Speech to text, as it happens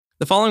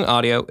The following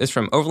audio is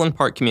from Overland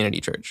Park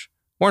Community Church.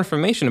 More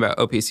information about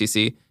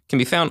OPCC can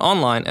be found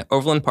online at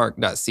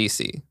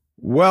overlandpark.cc.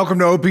 Welcome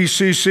to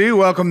OPCC.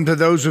 Welcome to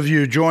those of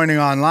you joining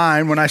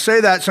online. When I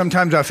say that,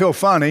 sometimes I feel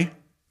funny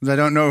because I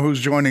don't know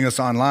who's joining us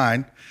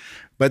online.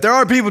 But there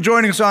are people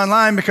joining us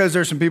online because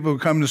there's some people who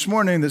come this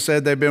morning that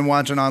said they've been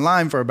watching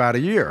online for about a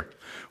year,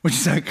 which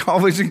is like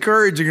always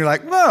encouraging. You're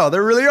like, well,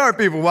 there really are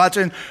people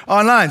watching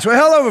online. So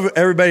hello,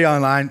 everybody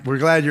online. We're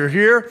glad you're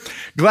here.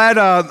 Glad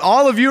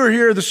all of you are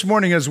here this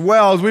morning as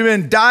well. As we've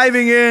been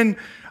diving in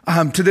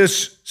to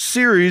this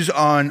series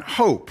on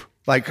hope.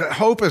 Like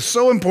hope is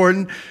so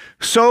important,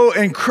 so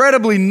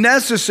incredibly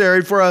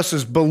necessary for us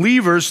as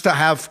believers to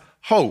have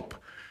hope.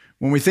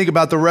 When we think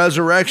about the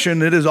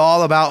resurrection, it is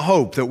all about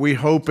hope, that we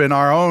hope in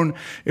our own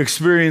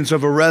experience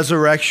of a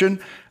resurrection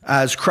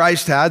as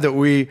Christ had, that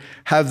we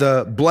have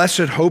the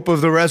blessed hope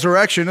of the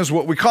resurrection is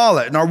what we call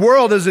it. And our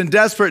world is in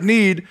desperate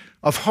need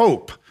of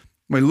hope.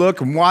 We look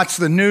and watch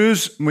the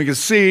news, and we can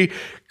see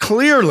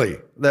clearly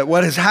that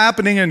what is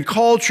happening in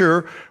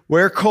culture,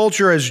 where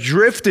culture has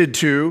drifted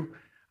to,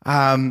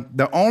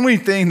 the only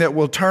thing that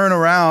will turn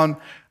around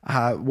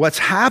what's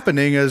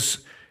happening is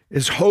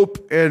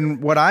hope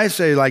in what I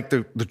say, like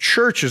the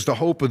church is the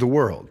hope of the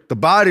world. The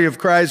body of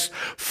Christ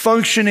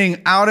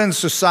functioning out in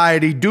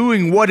society,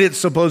 doing what it's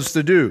supposed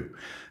to do.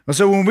 And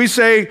so when we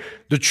say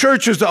the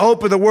church is the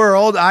hope of the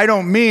world, I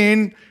don't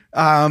mean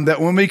that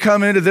when we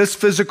come into this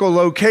physical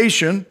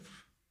location,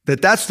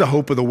 that's the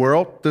hope of the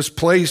world, this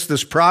place,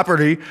 this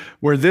property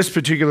where this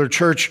particular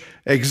church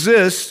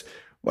exists.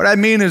 What I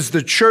mean is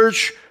the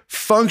church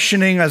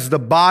functioning as the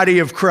body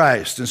of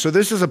Christ. And so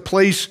this is a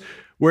place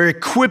where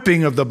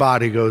equipping of the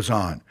body goes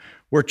on,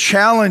 where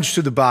challenge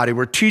to the body,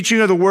 where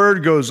teaching of the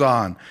word goes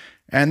on.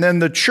 And then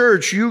the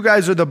church, you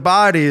guys are the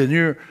body, and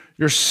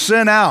you're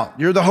sent out.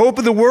 You're the hope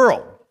of the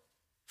world.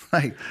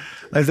 Like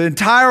the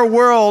entire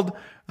world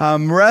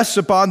rests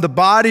upon the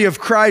body of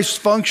Christ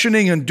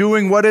functioning and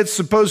doing what it's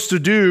supposed to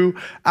do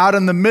out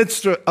in the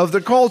midst of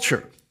the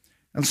culture.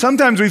 And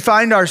sometimes we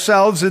find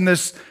ourselves in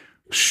this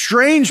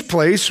strange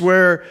place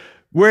where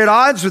we're at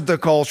odds with the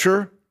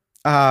culture,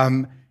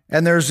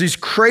 and there's these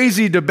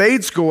crazy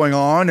debates going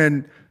on,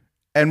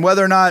 and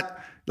whether or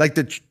not like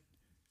it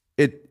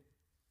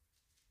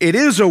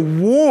is a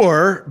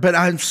war,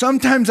 but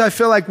sometimes I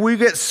feel like we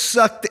get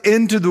sucked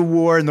into the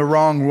war in the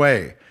wrong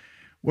way.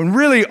 When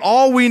really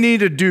all we need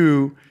to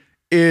do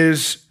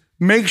is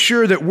make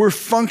sure that we're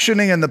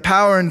functioning in the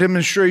power and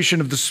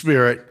demonstration of the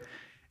Spirit,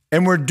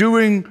 and we're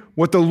doing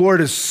what the Lord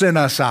has sent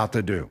us out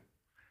to do.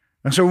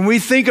 And so when we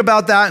think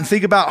about that and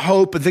think about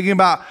hope and thinking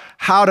about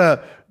how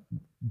to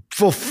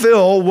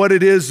fulfill what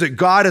it is that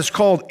God has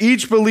called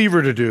each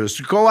believer to do, is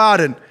to go out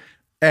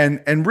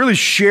and really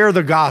share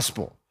the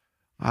gospel,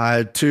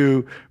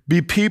 to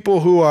be people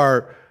who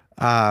are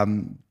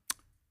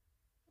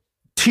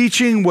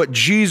teaching what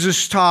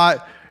Jesus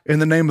taught in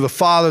the name of the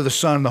Father, the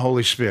Son, and the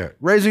Holy Spirit,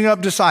 raising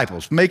up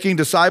disciples, making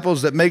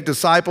disciples that make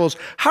disciples.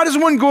 How does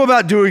one go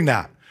about doing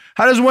that?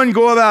 How does one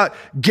go about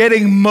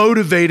getting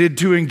motivated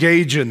to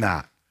engage in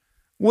that?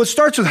 Well, it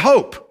starts with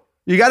hope.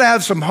 You got to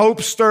have some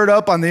hope stirred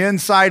up on the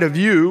inside of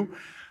you,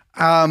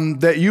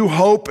 that you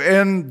hope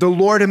in the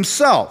Lord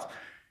himself.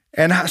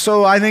 And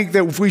so I think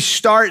that if we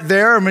start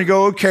there and we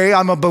go, okay,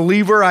 I'm a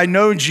believer, I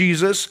know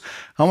Jesus,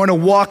 I want to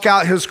walk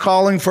out his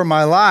calling for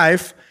my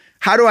life,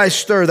 how do I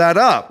stir that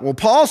up? Well,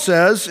 Paul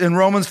says in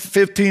Romans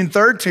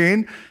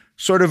 15:13,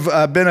 sort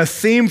of been a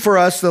theme for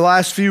us the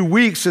last few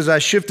weeks as I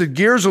shifted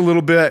gears a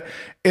little bit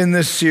in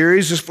this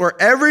series, is for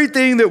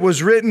everything that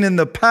was written in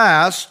the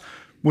past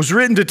was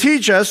written to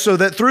teach us, so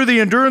that through the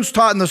endurance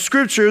taught in the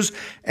scriptures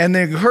and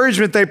the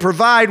encouragement they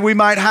provide, we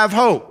might have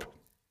hope.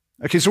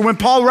 Okay, so when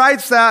Paul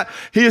writes that,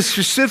 he is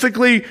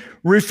specifically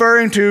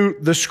referring to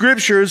the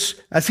scriptures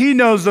as he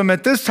knows them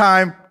at this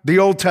time, the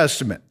Old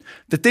Testament.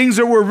 The things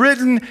that were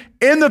written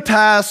in the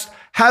past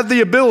have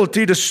the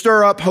ability to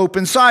stir up hope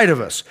inside of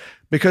us,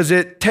 because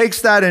it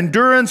takes that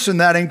endurance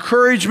and that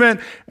encouragement,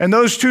 and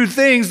those two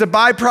things, the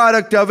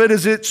byproduct of it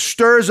is it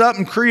stirs up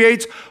and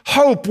creates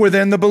hope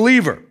within the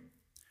believer.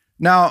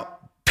 Now,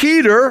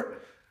 Peter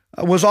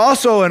was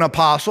also an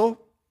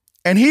apostle,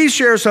 and he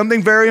shares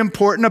something very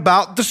important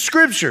about the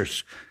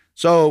scriptures.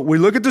 So we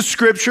look at the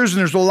scriptures, and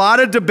there's a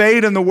lot of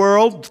debate in the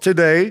world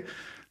today.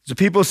 So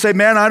people say,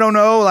 man, I don't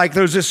know, like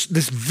there's this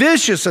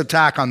vicious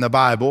attack on the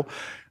Bible,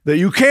 that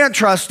you can't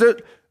trust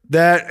it,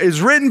 that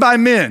is written by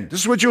men.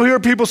 This is what you'll hear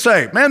people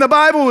say. Man, the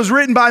Bible was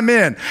written by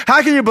men.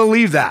 How can you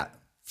believe that?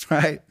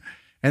 Right?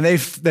 And they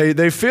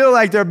feel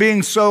like they're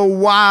being so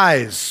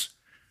wise.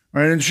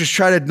 Right, and just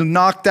try to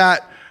knock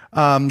that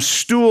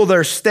stool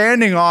they're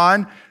standing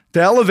on to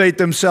elevate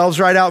themselves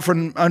right out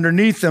from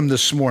underneath them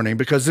this morning,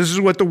 because this is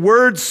what the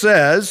word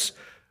says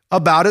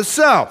about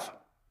itself.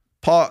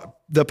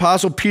 The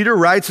apostle Peter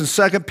writes in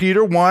 2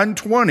 Peter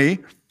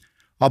 1:20,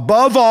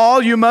 above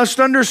all, you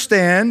must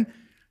understand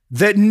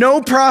that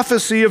no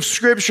prophecy of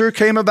Scripture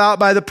came about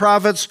by the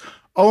prophet's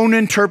own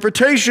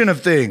interpretation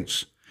of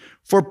things.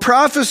 For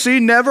prophecy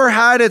never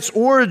had its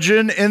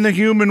origin in the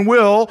human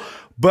will,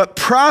 but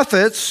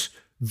prophets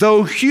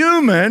though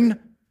human,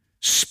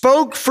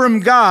 spoke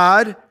from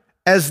God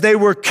as they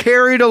were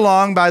carried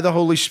along by the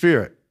Holy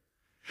Spirit.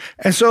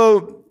 And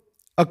so,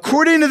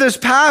 according to this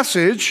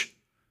passage,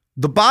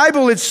 the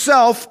Bible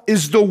itself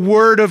is the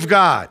Word of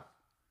God.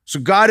 So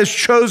God has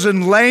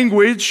chosen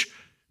language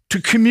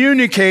to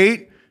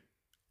communicate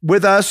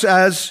with us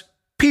as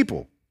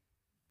people.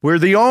 We're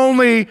the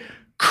only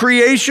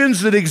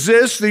creations that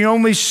exist, the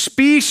only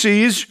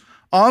species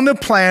on the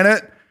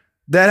planet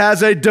that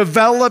has a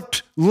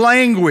developed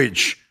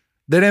language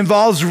that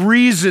involves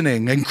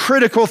reasoning and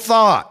critical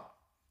thought.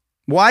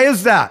 Why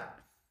is that?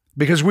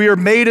 Because we are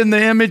made in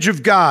the image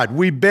of God.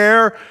 We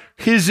bear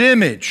His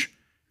image.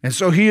 And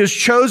so He has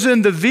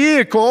chosen the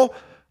vehicle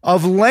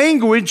of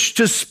language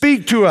to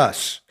speak to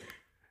us.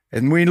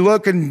 And we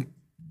look in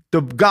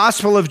the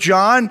Gospel of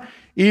John,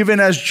 even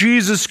as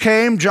Jesus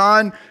came,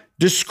 John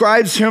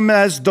describes Him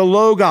as the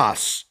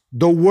Logos.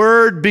 The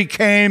Word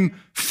became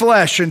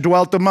flesh and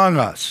dwelt among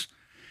us.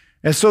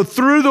 And so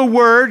through the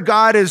Word,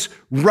 God is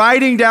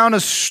writing down a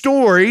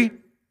story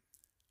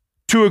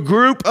to a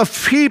group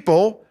of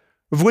people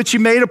of which He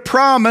made a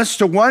promise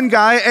to one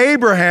guy,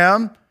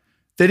 Abraham,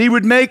 that He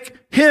would make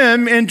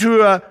him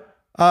into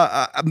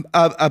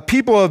a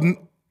people of,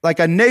 like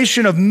a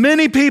nation of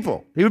many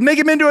people. He would make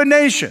him into a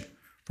nation,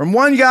 from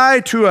one guy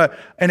to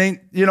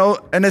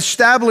an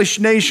established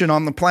nation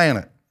on the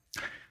planet.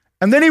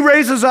 And then He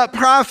raises up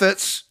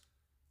prophets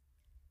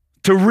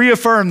to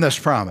reaffirm this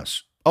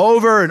promise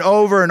over and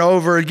over and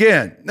over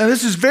again. Now,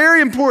 this is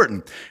very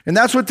important. And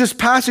that's what this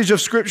passage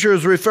of Scripture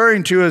is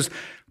referring to, is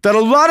that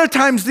a lot of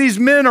times these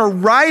men are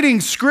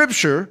writing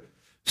Scripture.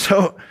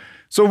 So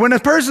when a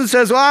person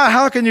says, well,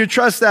 how can you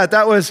trust that?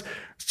 That was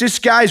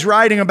just guys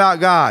writing about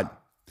God.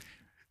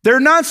 They're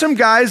not some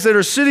guys that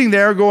are sitting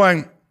there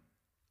going,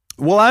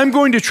 well, I'm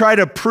going to try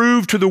to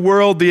prove to the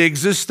world the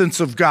existence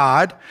of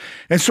God.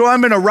 And so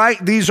I'm going to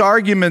write these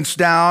arguments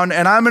down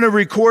and I'm going to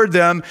record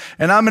them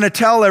and I'm going to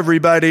tell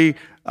everybody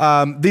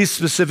these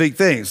specific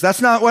things.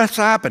 That's not what's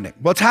happening.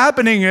 What's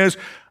happening is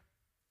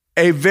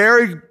a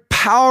very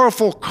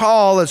powerful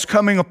call is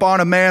coming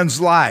upon a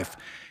man's life.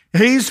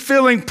 He's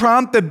feeling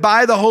prompted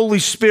by the Holy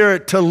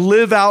Spirit to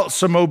live out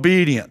some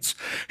obedience.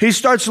 He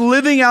starts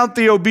living out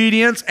the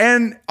obedience,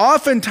 and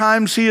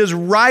oftentimes he is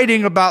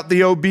writing about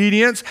the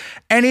obedience,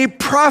 and he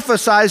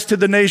prophesies to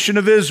the nation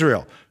of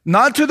Israel,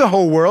 not to the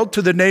whole world,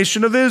 to the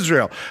nation of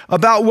Israel,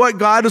 about what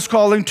God is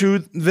calling to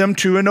them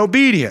to in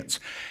obedience.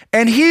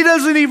 And he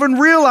doesn't even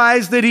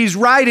realize that he's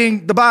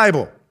writing the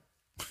Bible,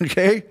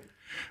 okay?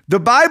 The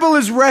Bible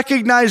is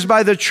recognized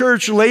by the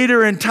church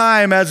later in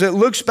time as it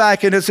looks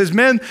back and it says,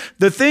 men,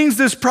 the things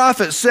this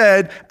prophet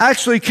said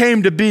actually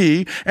came to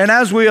be. And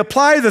as we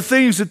apply the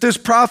things that this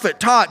prophet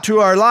taught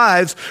to our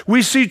lives,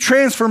 we see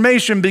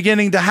transformation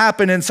beginning to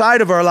happen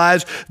inside of our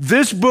lives.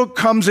 This book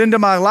comes into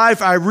my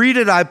life. I read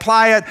it, I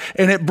apply it,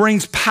 and it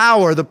brings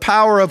power. The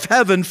power of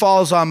heaven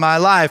falls on my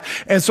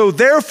life. And so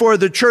therefore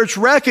the church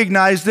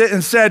recognized it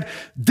and said,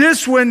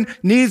 this one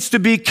needs to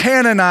be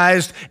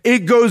canonized.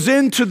 It goes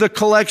into the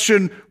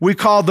collection we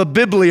call the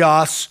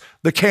Biblios,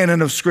 the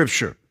canon of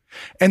Scripture.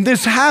 And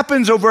this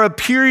happens over a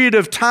period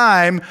of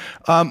time,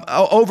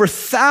 over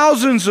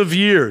thousands of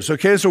years,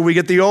 okay? So we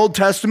get the Old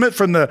Testament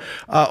from the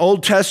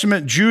Old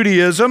Testament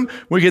Judaism.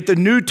 We get the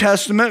New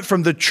Testament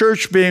from the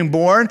church being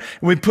born.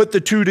 And we put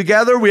the two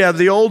together. We have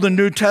the Old and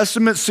New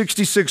Testament,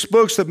 66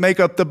 books that make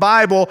up the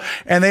Bible.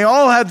 And they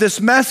all have this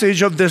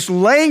message of this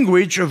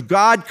language of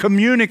God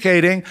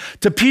communicating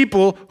to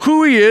people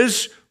who He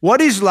is,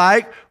 what He's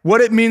like, what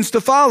it means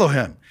to follow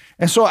Him.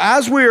 And so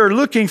as we are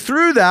looking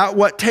through that,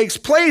 what takes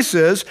place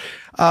is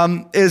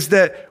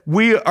that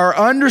we are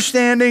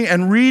understanding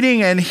and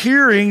reading and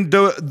hearing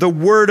the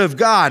Word of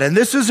God. And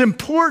this is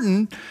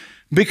important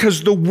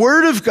because the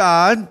Word of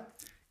God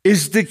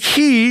is the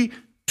key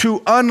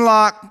to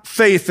unlock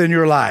faith in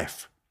your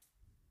life.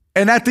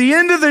 And at the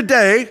end of the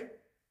day,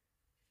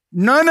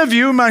 none of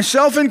you,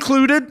 myself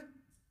included,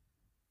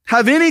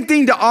 have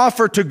anything to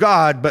offer to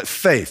God but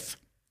faith.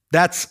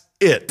 That's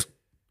it.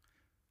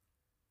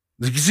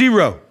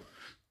 Zero.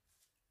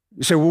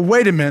 You say, well,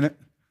 wait a minute.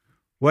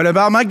 What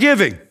about my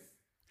giving?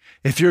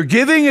 If your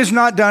giving is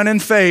not done in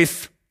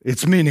faith,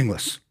 it's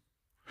meaningless.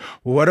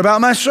 Well, what about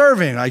my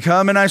serving? I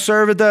come and I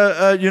serve at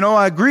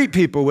I greet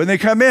people when they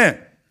come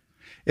in.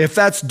 If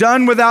that's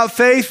done without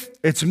faith,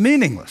 it's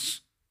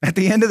meaningless. At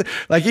the end of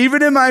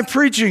even in my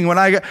preaching, when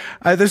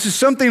this is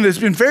something that's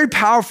been very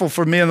powerful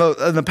for me in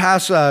the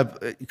past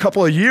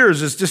couple of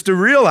years, is just to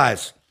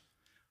realize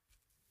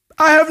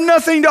I have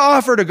nothing to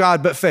offer to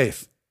God but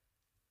faith.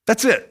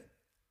 That's it.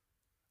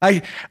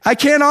 I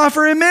can't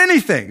offer Him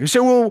anything. You say,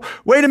 well,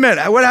 wait a minute.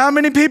 How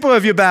many people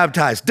have you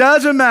baptized?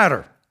 Doesn't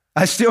matter.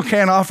 I still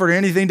can't offer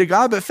anything to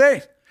God but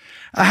faith.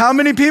 How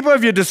many people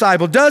have you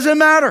discipled? Doesn't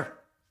matter.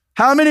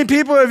 How many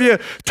people have you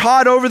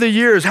taught over the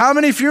years? How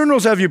many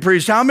funerals have you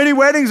preached? How many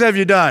weddings have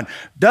you done?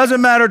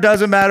 Doesn't matter,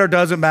 doesn't matter,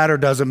 doesn't matter,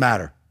 doesn't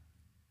matter.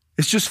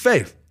 It's just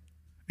faith.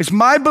 It's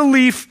my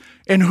belief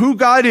in who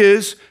God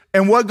is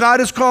and what God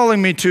is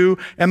calling me to,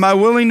 and my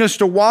willingness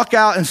to walk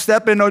out and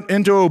step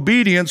into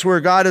obedience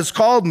where God has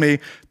called me,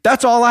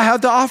 that's all I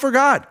have to offer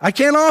God. I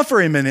can't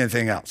offer him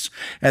anything else.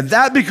 And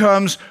that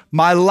becomes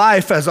my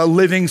life as a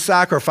living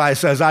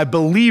sacrifice, as I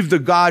believe the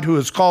God who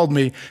has called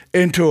me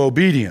into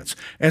obedience.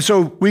 And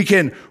so we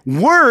can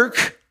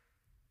work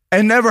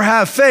and never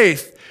have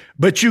faith,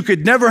 but you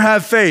could never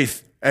have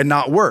faith and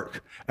not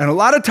work. And a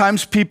lot of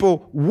times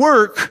people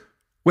work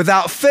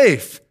without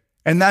faith,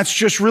 and that's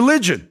just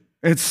religion.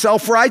 It's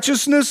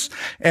self-righteousness,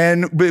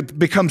 and it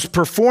becomes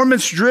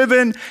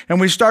performance-driven, and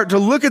we start to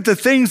look at the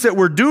things that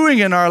we're doing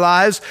in our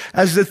lives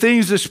as the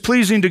things that's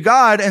pleasing to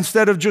God,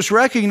 instead of just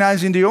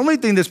recognizing the only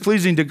thing that's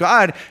pleasing to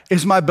God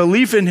is my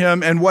belief in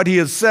him and what he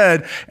has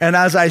said. And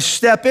as I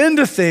step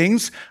into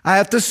things, I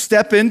have to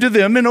step into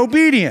them in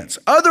obedience.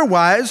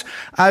 Otherwise,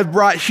 I've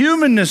brought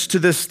humanness to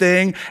this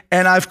thing,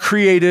 and I've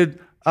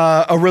created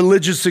a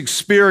religious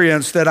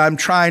experience that I'm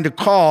trying to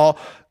call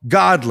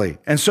godly.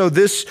 And so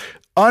this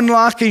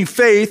unlocking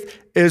faith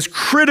is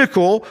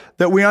critical,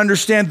 that we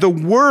understand the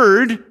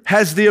Word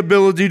has the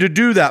ability to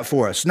do that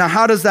for us. Now,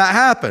 how does that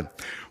happen?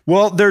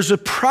 Well, there's a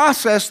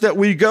process that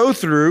we go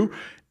through,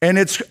 and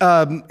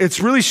it's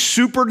really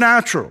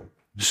supernatural.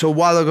 So a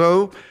while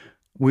ago,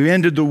 we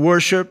ended the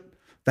worship,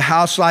 the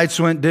house lights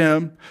went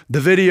dim, the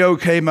video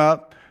came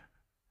up,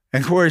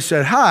 and Corey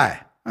said,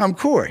 "Hi, I'm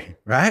Corey,"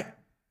 right?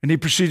 And he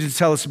proceeded to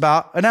tell us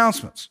about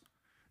announcements.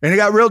 And it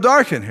got real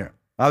dark in here.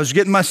 I was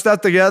getting my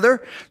stuff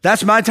together.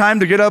 That's my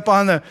time to get up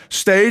on the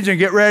stage and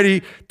get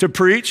ready to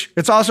preach.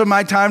 It's also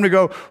my time to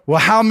go, well,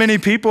 how many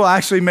people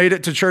actually made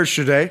it to church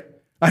today?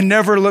 I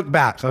never look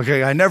back,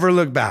 okay? I never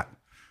look back.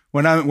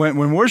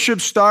 When worship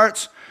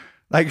starts,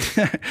 like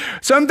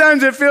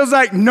sometimes it feels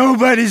like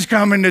nobody's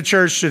coming to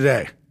church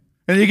today.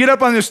 And you get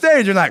up on the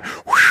stage and like,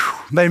 whew,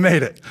 they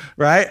made it,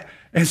 right?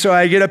 And so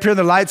I get up here,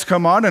 the lights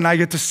come on, and I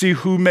get to see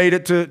who made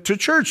it to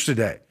church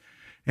today.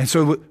 And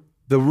so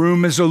the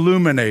room is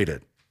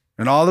illuminated.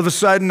 And all of a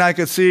sudden, I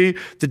could see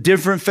the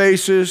different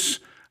faces,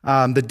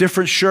 the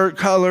different shirt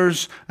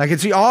colors. I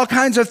could see all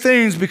kinds of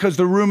things because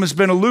the room has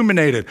been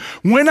illuminated.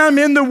 When I'm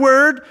in the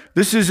Word,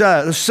 this is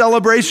a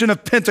celebration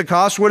of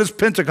Pentecost. What is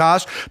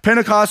Pentecost?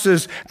 Pentecost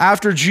is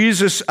after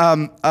Jesus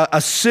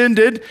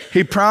ascended,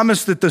 he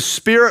promised that the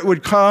Spirit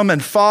would come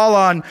and fall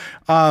on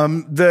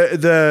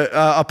the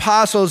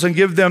apostles and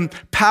give them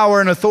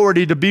power and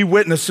authority to be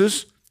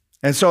witnesses.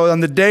 And so on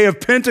the day of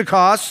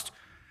Pentecost,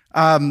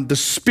 the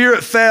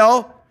Spirit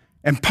fell.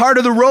 And part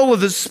of the role of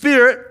the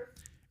Spirit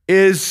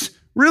is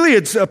really,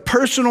 it's a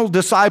personal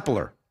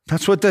discipler.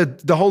 That's what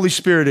the Holy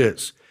Spirit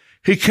is.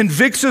 He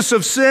convicts us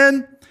of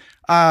sin.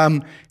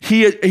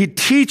 He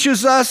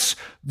teaches us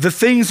the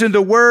things in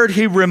the Word.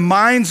 He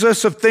reminds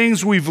us of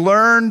things we've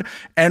learned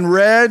and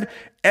read.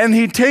 And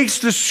he takes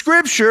the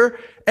Scripture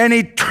and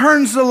he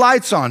turns the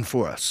lights on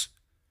for us.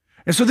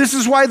 And so this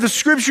is why the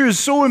Scripture is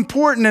so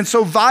important and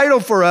so vital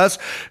for us,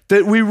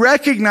 that we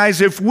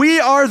recognize if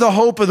we are the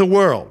hope of the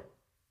world,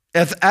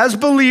 as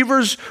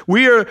believers,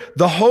 we are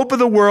the hope of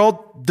the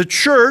world. The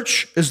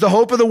church is the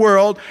hope of the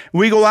world.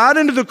 We go out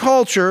into the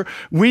culture.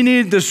 We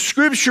need the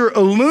Scripture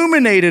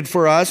illuminated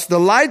for us, the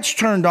lights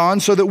turned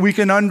on so that we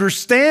can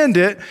understand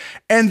it.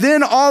 And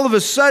then all of a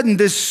sudden,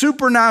 this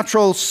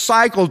supernatural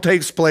cycle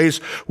takes place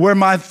where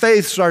my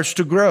faith starts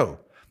to grow.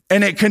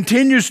 And it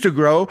continues to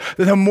grow.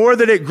 The more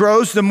that it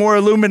grows, the more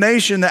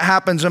illumination that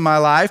happens in my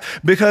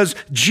life, because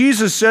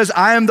Jesus says,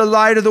 I am the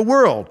light of the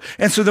world.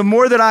 And so the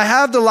more that I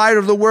have the light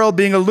of the world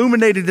being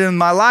illuminated in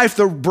my life,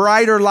 the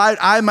brighter light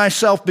I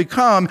myself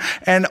become.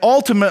 And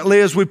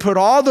ultimately, as we put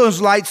all those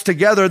lights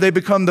together, they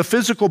become the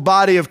physical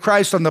body of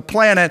Christ on the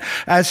planet.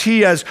 As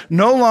he is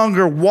no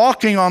longer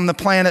walking on the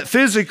planet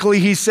physically,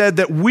 he said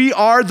that we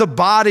are the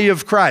body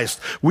of Christ.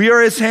 We are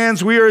his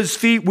hands, we are his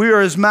feet, we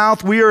are his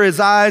mouth, we are his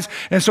eyes.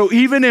 And so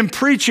even in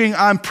preaching,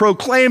 I'm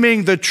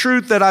proclaiming the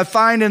truth that I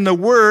find in the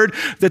Word,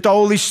 that the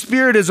Holy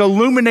Spirit is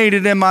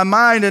illuminated in my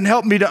mind and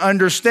help me to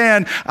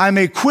understand. I'm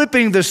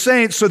equipping the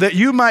saints so that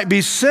you might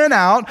be sent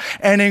out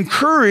and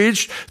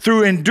encouraged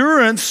through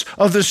endurance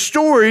of the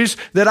stories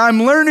that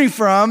I'm learning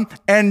from,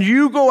 and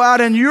you go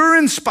out and you're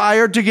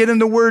inspired to get in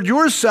the Word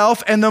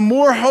yourself. And the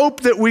more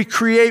hope that we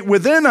create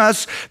within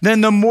us,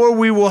 then the more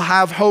we will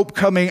have hope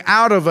coming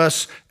out of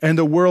us, and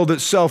the world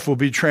itself will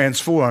be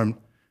transformed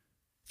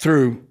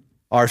through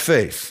our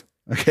faith,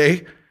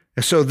 okay?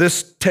 And so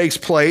this takes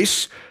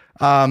place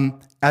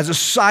as a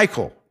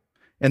cycle.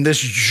 And this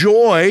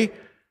joy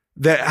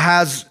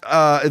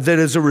that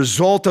is a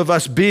result of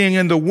us being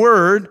in the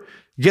Word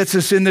gets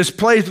us in this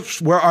place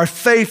where our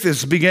faith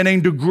is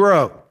beginning to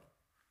grow.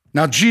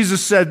 Now,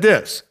 Jesus said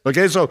this,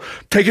 okay? So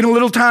taking a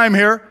little time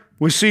here,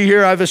 we see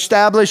here I've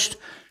established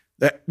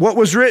that what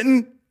was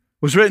written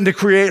to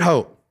create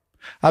hope.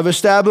 I've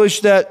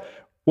established that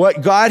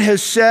what God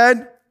has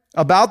said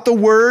about the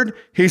Word,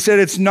 he said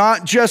it's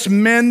not just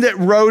men that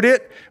wrote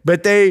it,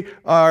 but they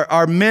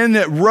are men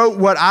that wrote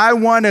what I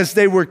want as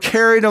they were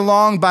carried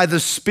along by the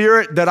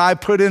Spirit that I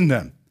put in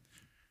them.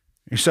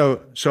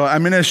 So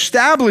I'm going to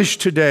establish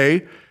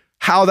today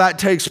how that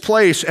takes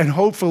place and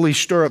hopefully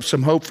stir up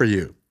some hope for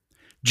you.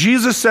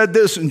 Jesus said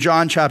this in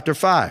John chapter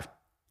 5.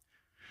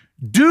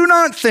 Do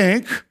not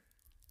think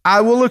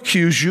I will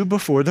accuse you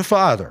before the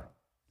Father.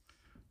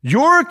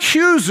 Your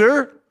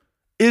accuser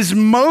is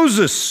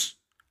Moses,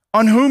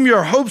 on whom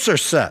your hopes are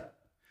set.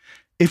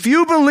 If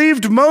you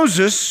believed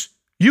Moses,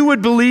 you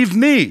would believe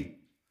me,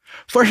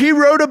 for he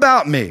wrote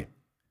about me.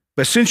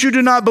 But since you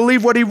do not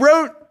believe what he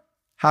wrote,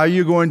 how are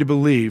you going to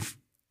believe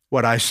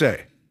what I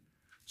say?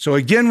 So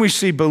again, we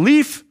see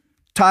belief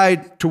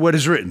tied to what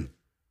is written.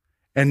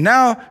 And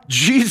now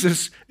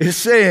Jesus is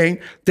saying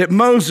that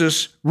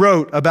Moses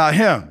wrote about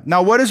him.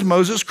 Now, what is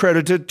Moses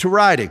credited to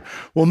writing?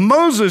 Well,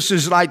 Moses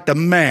is like the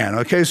man,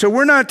 okay? So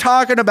we're not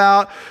talking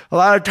about, a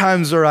lot of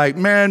times they're like,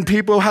 man,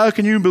 people, how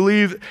can you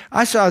believe?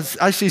 I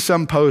see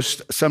some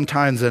posts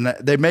sometimes and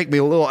they make me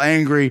a little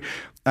angry.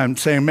 I'm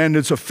saying, man,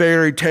 it's a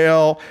fairy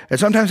tale. And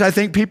sometimes I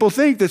think people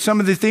think that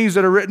some of the things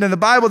that are written in the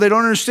Bible, they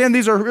don't understand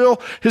these are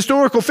real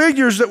historical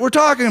figures that we're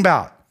talking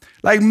about.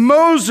 Like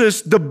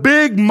Moses, the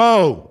big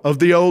Mo of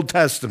the Old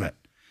Testament.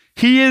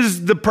 He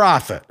is the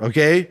prophet,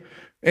 okay,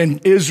 in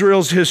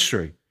Israel's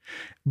history.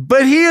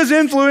 But he is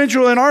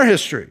influential in our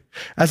history.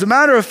 As a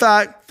matter of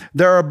fact,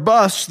 there are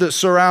busts that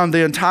surround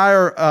the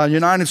entire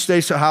United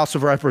States House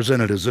of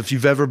Representatives, if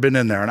you've ever been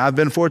in there. And I've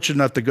been fortunate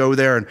enough to go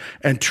there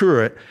and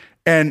tour it.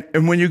 And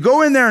when you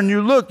go in there and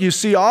you look, you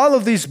see all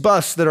of these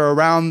busts that are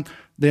around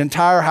the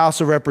entire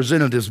House of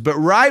Representatives, but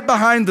right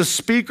behind the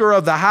Speaker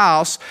of the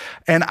House,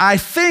 and I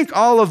think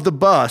all of the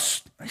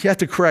busts, you have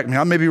to correct me,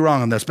 I may be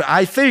wrong on this, but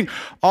I think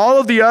all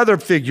of the other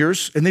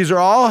figures, and these are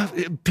all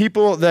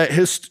people that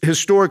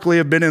historically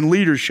have been in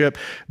leadership,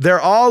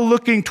 they're all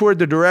looking toward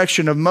the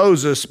direction of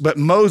Moses, but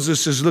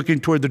Moses is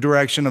looking toward the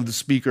direction of the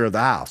Speaker of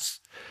the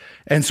House.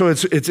 And so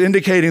it's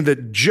indicating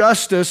that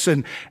justice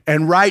and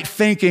right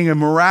thinking and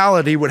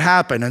morality would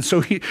happen. And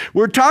so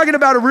we're talking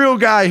about a real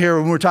guy here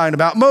when we're talking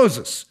about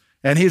Moses.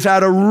 And he's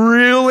had a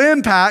real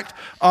impact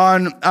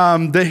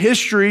on the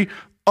history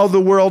of the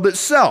world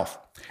itself.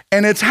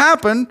 And it's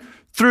happened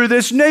through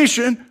this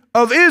nation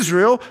of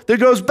Israel that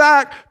goes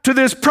back to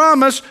this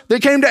promise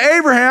that came to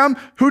Abraham,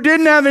 who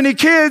didn't have any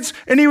kids,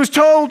 and he was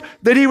told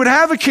that he would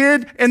have a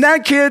kid, and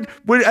that kid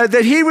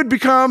that he would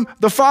become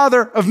the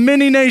father of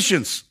many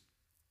nations.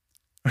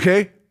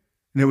 Okay?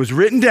 And it was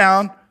written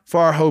down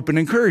for our hope and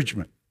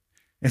encouragement.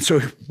 And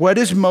so what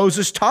is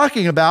Moses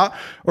talking about,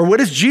 or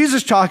what is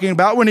Jesus talking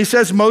about when he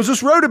says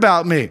Moses wrote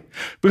about me?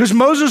 Because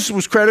Moses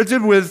was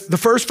credited with the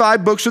first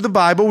 5 books of the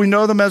Bible. We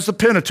know them as the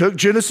Pentateuch: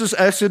 Genesis,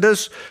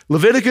 Exodus,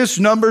 Leviticus,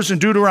 Numbers,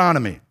 and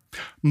Deuteronomy.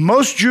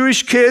 Most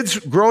Jewish kids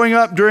growing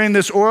up during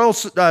this oral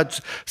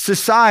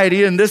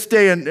society in this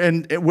day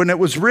and when it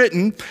was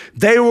written,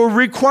 they were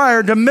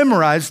required to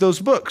memorize those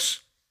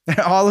books.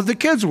 All of the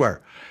kids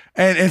were.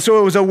 And so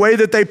it was a way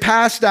that they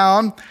passed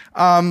down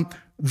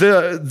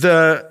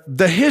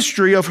the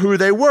history of who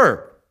they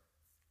were.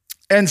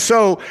 And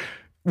so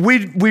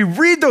we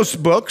read those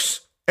books,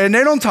 and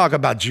they don't talk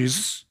about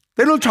Jesus.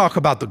 They don't talk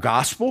about the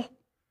gospel.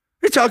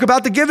 They talk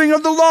about the giving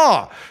of the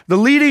law, the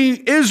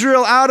leading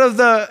Israel out of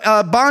the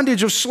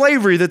bondage of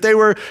slavery, that they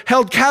were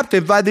held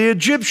captive by the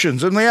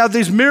Egyptians. And they have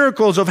these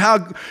miracles of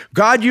how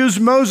God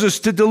used Moses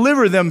to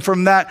deliver them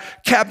from that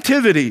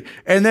captivity.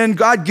 And then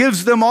God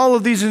gives them all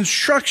of these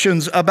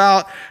instructions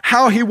about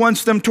how he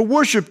wants them to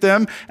worship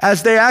them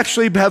as they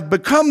actually have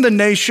become the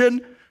nation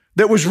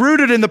that was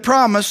rooted in the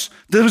promise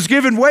that was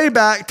given way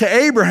back to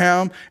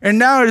Abraham, and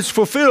now it is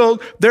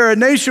fulfilled. They're a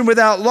nation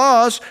without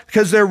laws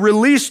because they're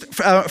released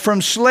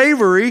from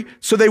slavery.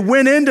 So they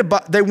went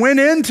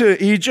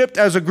into Egypt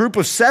as a group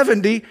of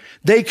 70.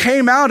 They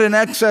came out in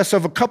excess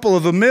of a couple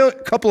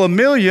of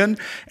million,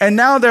 and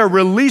now they're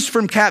released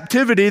from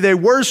captivity. They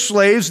were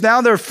slaves.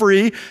 Now they're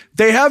free.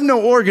 They have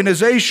no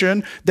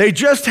organization. They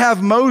just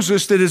have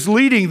Moses that is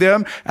leading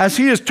them as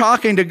he is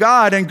talking to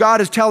God, and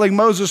God is telling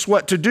Moses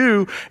what to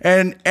do.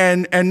 And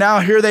now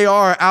here they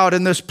are out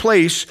in this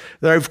place.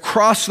 They've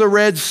crossed the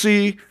Red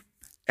Sea,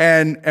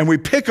 and we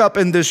pick up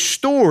in this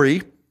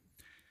story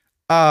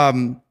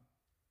in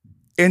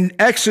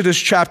Exodus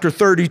chapter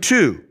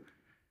 32.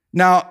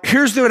 Now,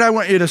 here's what I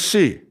want you to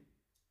see.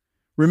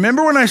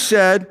 Remember when I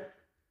said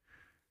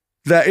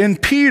that in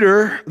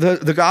Peter,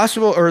 the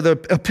gospel or the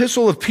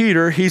epistle of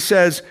Peter, he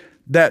says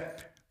that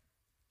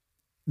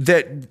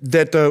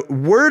the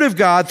word of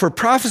God for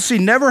prophecy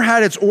never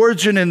had its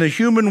origin in the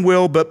human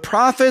will, but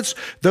prophets,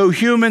 though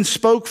human,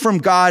 spoke from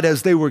God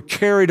as they were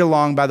carried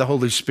along by the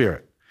Holy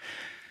Spirit.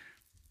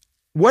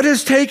 What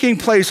is taking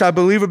place, I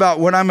believe, about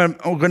what I'm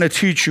going to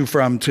teach you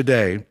from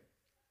today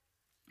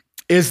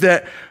is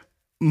that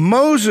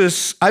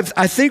Moses,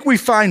 I think we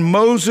find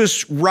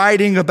Moses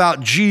writing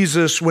about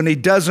Jesus when he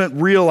doesn't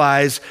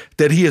realize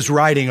that he is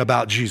writing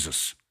about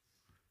Jesus.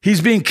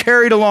 He's being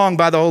carried along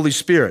by the Holy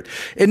Spirit.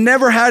 It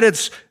never had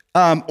its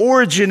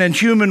origin in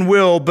human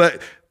will,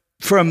 but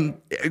from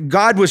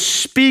God was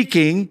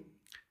speaking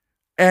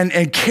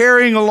and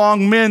carrying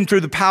along men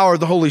through the power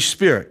of the Holy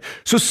Spirit.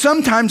 So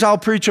sometimes I'll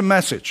preach a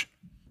message.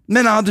 And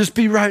then I'll just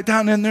be right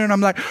down in there and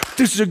I'm like,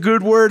 this is a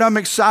good word. I'm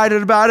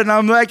excited about it. And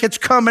I'm like, it's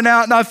coming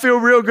out and I feel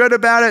real good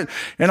about it.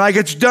 And like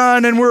it's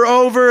done and we're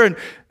over.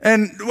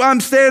 And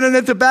I'm standing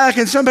at the back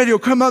and somebody will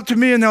come up to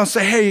me and they'll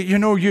say, hey,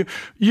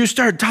 you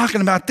started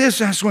talking about this.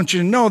 I just want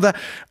you to know that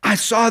I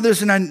saw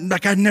this and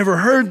I'd never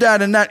heard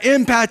that. And that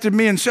impacted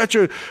me in such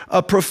a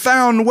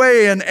profound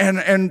way.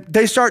 And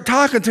they start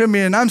talking to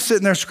me and I'm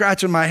sitting there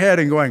scratching my head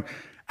and going,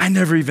 I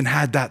never even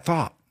had that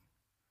thought.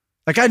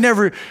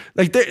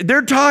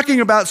 They're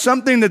talking about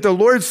something that the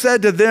Lord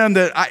said to them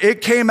that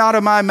it came out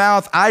of my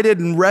mouth. I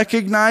didn't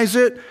recognize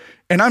it.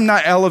 And I'm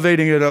not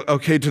elevating it,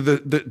 okay,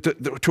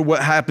 to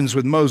what happens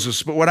with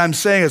Moses. But what I'm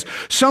saying is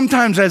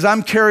sometimes as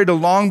I'm carried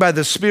along by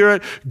the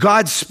Spirit,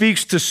 God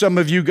speaks to some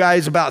of you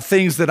guys about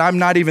things that I'm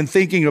not even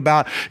thinking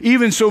about,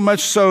 even so much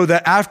so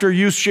that after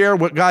you share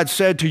what God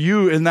said to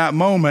you in that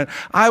moment,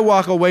 I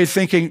walk away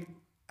thinking,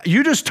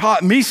 you just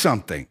taught me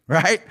something,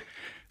 right?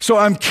 So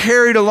I'm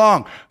carried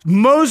along.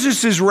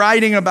 Moses is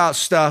writing about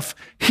stuff.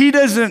 He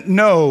doesn't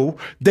know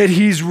that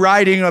he's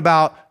writing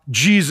about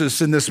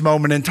Jesus in this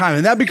moment in time.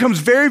 And that becomes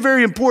very,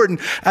 very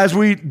important as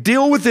we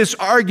deal with this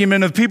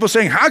argument of people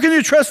saying, how can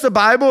you trust the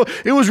Bible?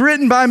 It was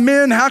written by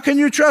men. How can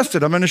you trust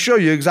it? I'm going to show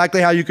you exactly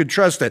how you could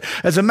trust it.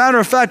 As a matter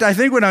of fact, I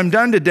think when I'm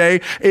done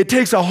today, it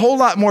takes a whole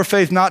lot more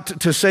faith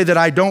not to say that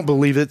I don't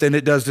believe it than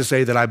it does to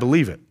say that I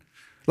believe it.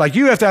 Like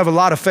you have to have a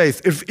lot of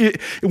faith.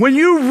 When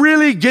you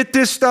really get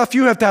this stuff,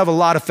 you have to have a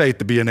lot of faith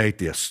to be an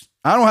atheist.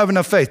 I don't have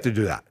enough faith to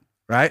do that,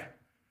 right?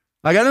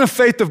 I got enough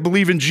faith to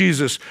believe in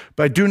Jesus,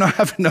 but I do not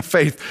have enough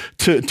faith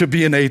to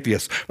be an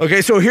atheist.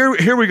 Okay, so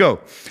here we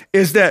go.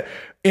 Is that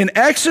in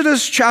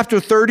Exodus chapter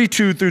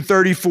 32 through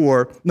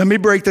 34, let me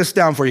break this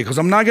down for you because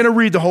I'm not going to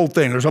read the whole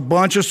thing. There's a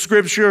bunch of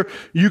scripture.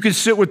 You can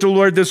sit with the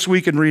Lord this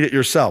week and read it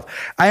yourself.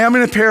 I am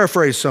going to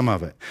paraphrase some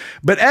of it.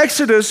 But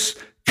Exodus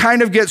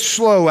kind of gets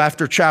slow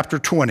after chapter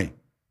 20.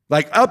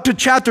 Like up to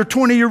chapter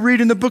 20, you're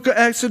reading the book of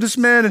Exodus,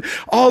 man, and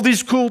all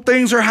these cool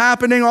things are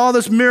happening, all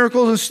this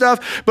miracles and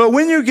stuff. But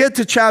when you get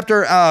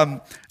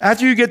to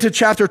after you get to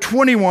chapter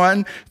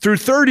 21 through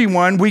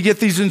 31, we get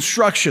these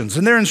instructions.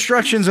 And they're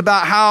instructions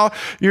about how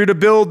you're to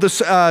build this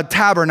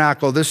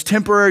tabernacle, this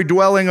temporary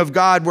dwelling of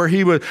God where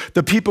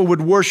the people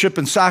would worship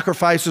and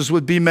sacrifices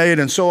would be made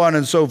and so on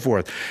and so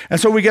forth. And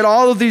so we get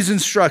all of these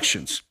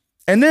instructions.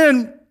 And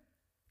then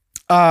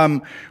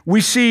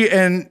we see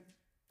in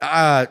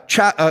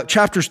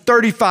chapters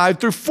 35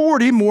 through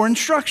 40 more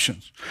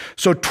instructions.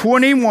 So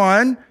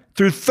 21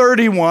 through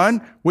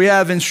 31, we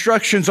have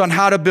instructions on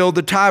how to build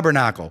the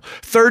tabernacle.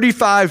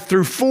 35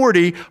 through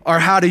 40 are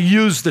how to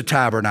use the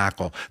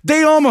tabernacle.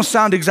 They almost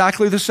sound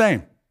exactly the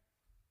same.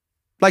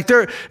 Like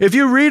if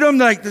you read them,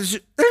 like,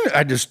 didn't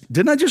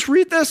I just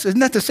read this?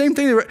 Isn't that the same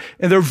thing?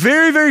 And they're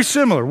very, very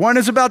similar. One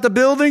is about the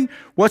building,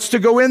 what's to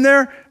go in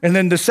there, and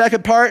then the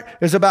second part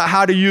is about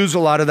how to use a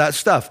lot of that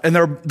stuff. And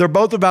they're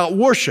both about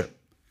worship.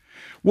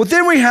 Well,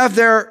 then we have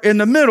there in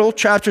the middle,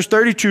 chapters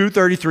 32,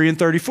 33, and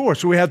 34.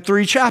 So we have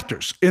 3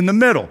 chapters in the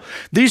middle.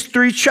 These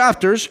 3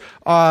 chapters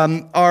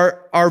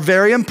are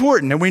very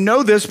important. And we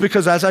know this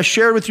because as I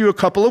shared with you a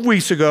couple of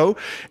weeks ago,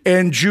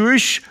 in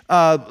Jewish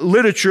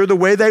literature, the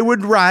way they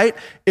would write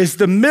is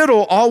the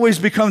middle always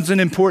becomes an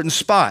important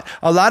spot.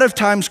 A lot of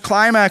times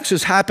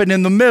climaxes happen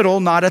in the middle,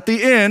 not at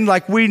the end,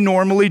 like we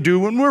normally do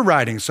when we're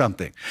writing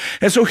something.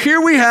 And so here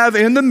we have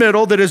in the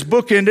middle that is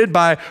bookended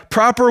by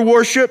proper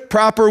worship,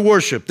 proper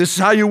worship. This is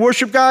how you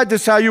worship God.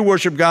 This is how you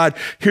worship God.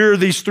 Here are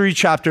these 3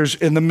 chapters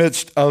in the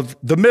midst of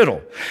the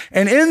middle.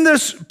 And in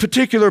this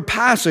particular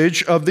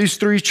passage of these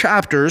 3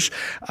 chapters,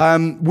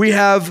 we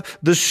have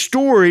the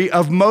story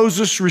of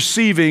Moses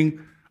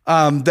receiving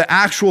the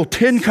actual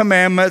 10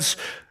 commandments,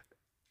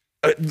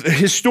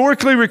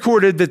 historically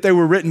recorded that they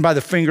were written by the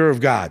finger of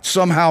God,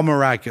 somehow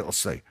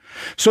miraculously.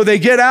 So they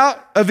get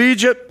out of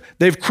Egypt.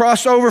 They've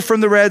crossed over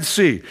from the Red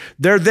Sea.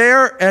 They're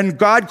there, and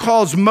God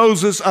calls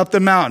Moses up the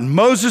mountain.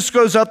 Moses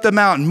goes up the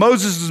mountain.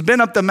 Moses has been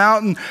up the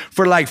mountain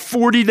for like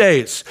 40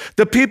 days.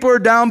 The people are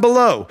down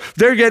below.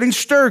 They're getting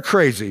stir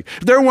crazy.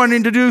 They're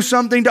wanting to do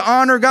something to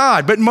honor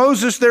God. But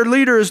Moses, their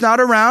leader, is not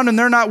around, and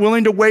they're not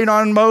willing to wait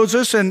on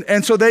Moses.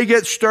 And so they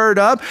get stirred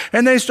up,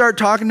 and they start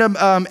talking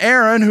to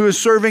Aaron, who is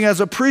serving as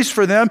a priest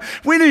for them.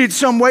 We need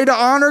some way to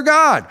honor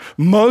God.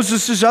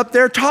 Moses is up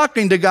there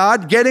talking to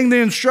God, getting the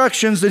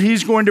instructions that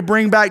he's going to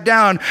bring back down.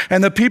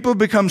 And the people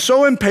become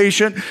so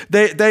impatient,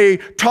 they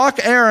talk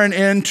Aaron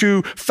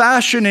into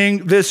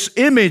fashioning this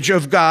image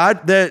of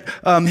God that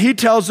he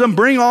tells them,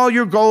 bring all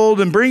your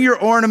gold and bring your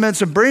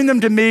ornaments and bring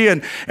them to me.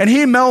 And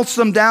he melts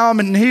them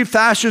down and he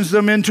fashions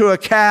them into a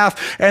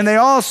calf, and they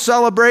all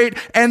celebrate.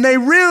 And they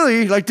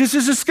really, like, this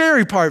is the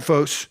scary part,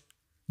 folks.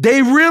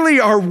 They really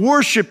are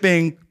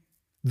worshiping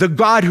the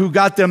God who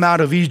got them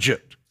out of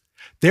Egypt.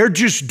 They're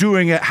just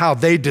doing it how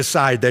they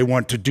decide they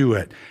want to do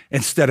it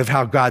instead of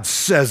how God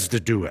says to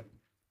do it.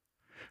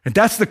 And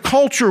that's the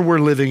culture we're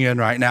living in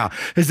right now,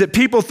 is that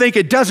people think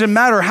it doesn't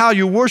matter how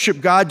you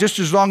worship God just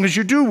as long as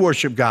you do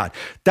worship God.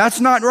 That's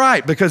not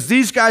right, because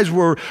these guys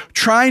were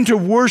trying to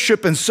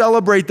worship and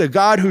celebrate the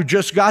God who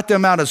just got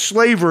them out of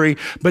slavery,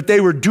 but they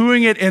were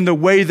doing it in the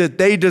way that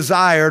they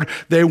desired.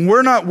 They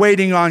were not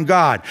waiting on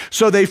God.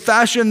 So they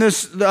fashioned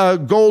this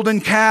golden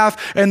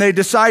calf, and they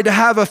decide to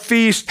have a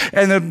feast,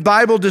 and the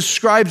Bible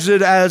describes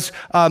it as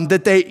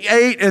that they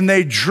ate and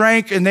they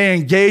drank and they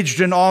engaged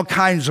in all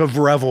kinds of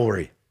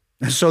revelry.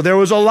 And so there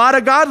was a lot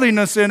of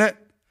godliness in it.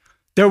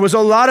 There was a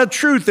lot of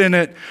truth in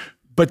it,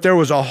 but there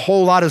was a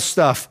whole lot of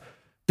stuff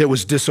that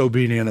was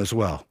disobedient as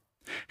well.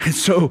 And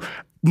so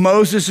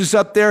Moses is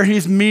up there,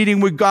 he's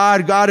meeting with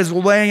God. God is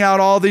laying out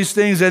all these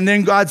things. And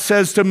then God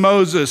says to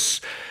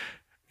Moses,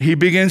 he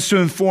begins to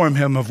inform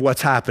him of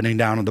what's happening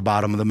down at the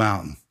bottom of the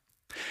mountain.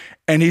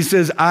 And he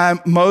says,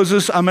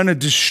 Moses, I'm going to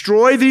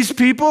destroy these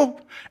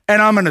people,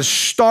 and I'm going to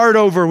start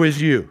over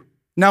with you.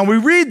 Now, we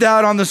read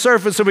that on the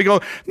surface and we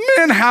go,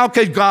 man, how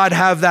could God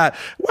have that?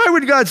 Why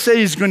would God say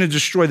he's going to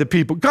destroy the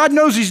people? God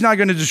knows he's not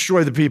going to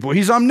destroy the people.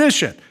 He's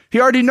omniscient. He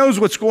already knows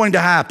what's going to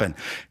happen.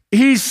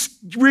 He's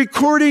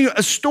recording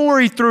a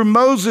story through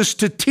Moses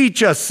to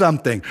teach us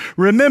something.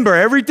 Remember,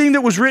 everything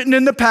that was written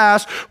in the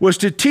past was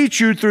to teach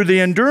you through the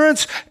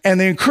endurance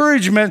and the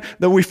encouragement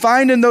that we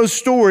find in those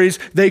stories.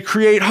 They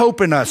create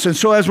hope in us. And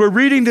so as we're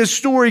reading this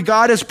story,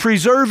 God is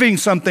preserving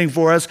something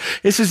for us.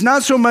 This is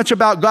not so much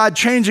about God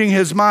changing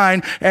his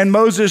mind and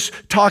Moses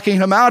talking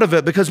him out of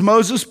it, because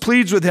Moses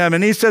pleads with him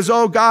and he says,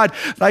 oh God,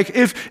 like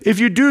if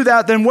you do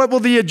that, then what will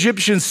the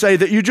Egyptians say?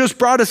 That you just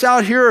brought us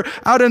out here,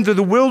 out into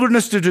the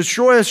wilderness to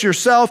destroy us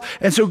yourself.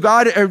 And so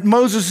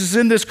Moses is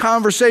in this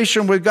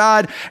conversation with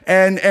God,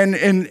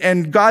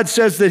 and God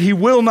says that he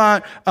will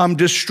not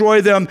destroy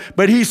them,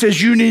 but he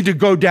says you need to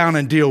go down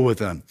and deal with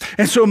them.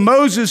 And so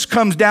Moses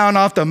comes down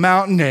off the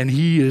mountain and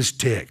he is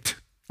ticked.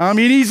 I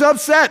mean, he's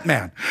upset,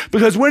 man,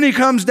 because when he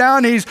comes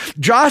down,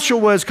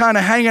 Joshua is kind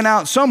of hanging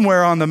out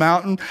somewhere on the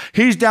mountain.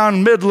 He's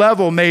down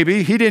mid-level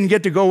maybe. He didn't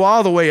get to go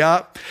all the way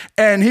up.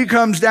 And he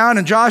comes down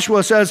and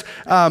Joshua says,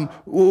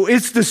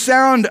 it's the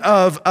sound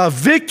of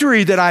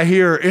victory that I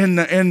hear in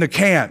the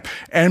camp.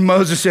 And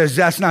Moses says,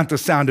 that's not the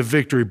sound of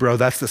victory, bro.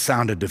 That's the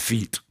sound of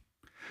defeat.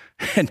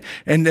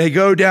 And they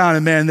go down,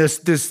 and man, this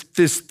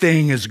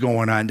thing is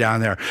going on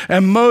down there.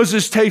 And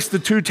Moses takes the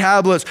 2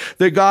 tablets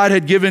that God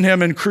had given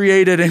him and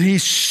created, and he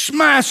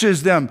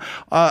smashes them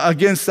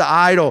against the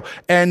idol.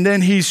 And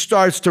then he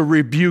starts to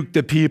rebuke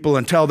the people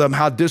and tell them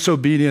how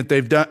disobedient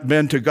they've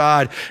been to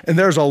God. And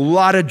there's a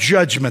lot of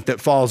judgment that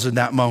falls in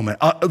that moment.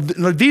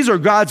 These are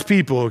God's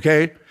people,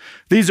 okay?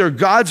 These are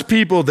God's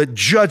people that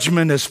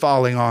judgment is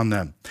falling on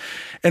them.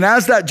 And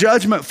as that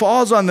judgment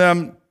falls on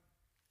them,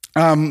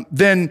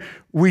 then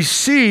we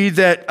see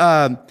that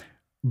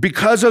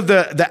because of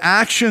the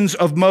actions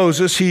of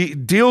Moses, he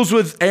deals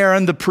with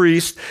Aaron the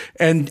priest,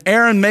 and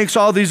Aaron makes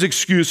all these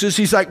excuses.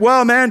 He's like,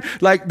 well, man,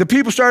 like the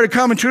people started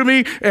coming to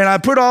me, and I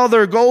put all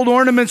their gold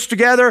ornaments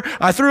together.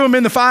 I threw them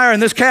in the fire,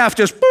 and this calf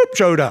just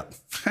showed up.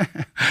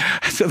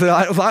 So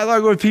like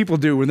what people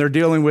do when they're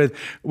dealing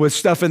with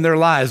stuff in their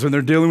lives, when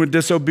they're dealing with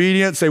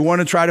disobedience, they want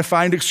to try to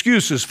find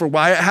excuses for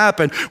why it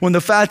happened, when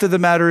the fact of the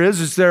matter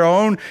is it's their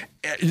own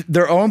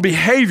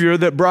behavior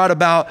that brought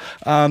about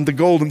the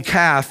golden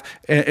calf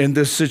in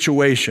this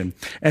situation.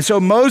 And so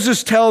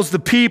Moses tells the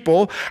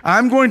people,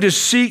 I'm going to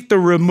seek the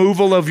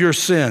removal of your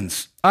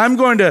sins. I'm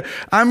going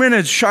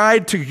to try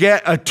to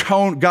get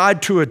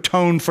God to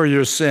atone for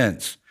your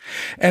sins.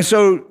 And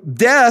so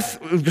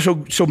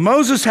so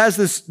Moses has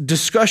this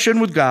discussion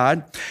with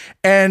God,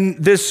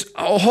 and this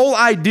whole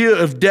idea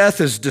of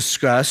death is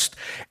discussed,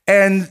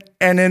 and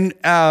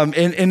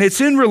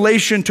it's in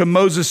relation to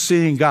Moses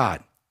seeing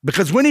God.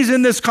 Because when he's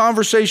in this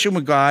conversation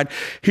with God,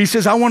 he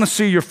says, I want to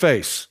see your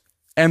face.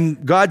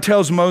 And God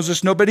tells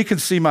Moses, nobody can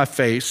see my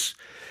face.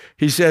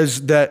 He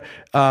says that,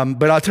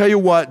 but I'll tell you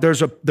what,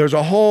 there's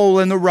a hole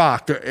in the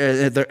rock,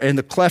 in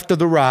the cleft of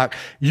the rock.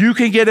 You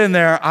can get in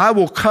there. I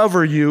will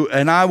cover you,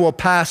 and I will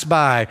pass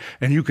by,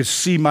 and you can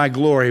see my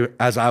glory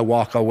as I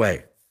walk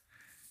away.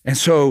 And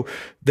so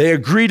they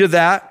agree to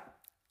that.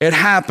 It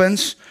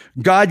happens.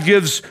 God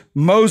gives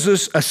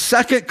Moses a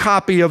second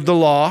copy of the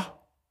law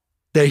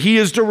that he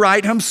is to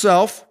write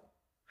himself.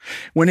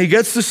 When he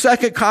gets the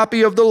second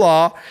copy of the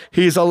law,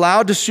 he's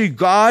allowed to see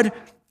God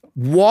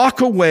walk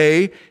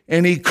away,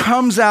 and he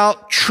comes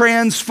out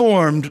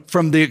transformed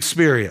from the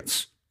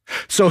experience.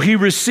 So he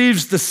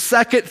receives the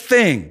second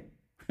thing,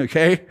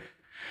 okay?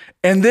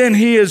 And then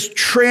he is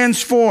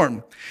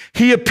transformed.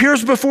 He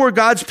appears before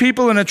God's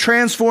people in a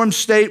transformed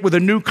state with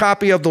a new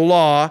copy of the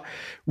law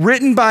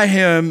written by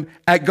him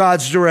at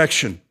God's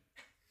direction.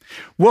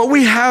 What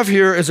we have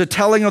here is a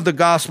telling of the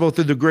gospel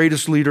through the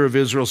greatest leader of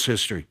Israel's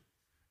history.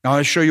 Now,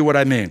 I'll show you what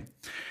I mean.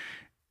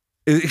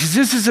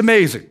 This is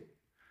amazing.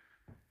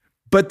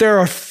 But there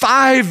are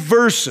 5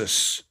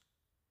 verses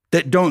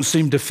that don't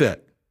seem to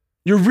fit.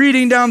 You're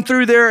reading down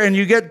through there, and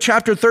you get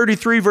chapter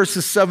 33,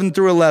 verses 7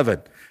 through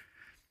 11.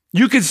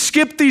 You could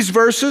skip these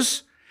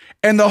verses,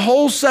 and the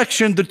whole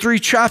section, the 3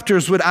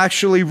 chapters, would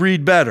actually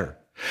read better.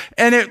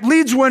 And it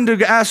leads one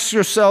to ask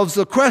yourselves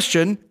the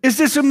question, is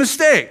this a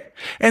mistake?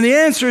 And the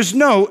answer is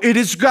no, it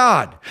is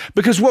God.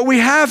 Because what we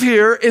have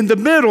here in the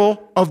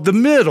middle of the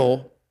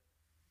middle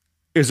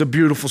is a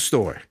beautiful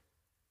story.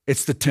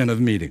 It's the tent of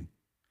meeting.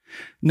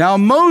 Now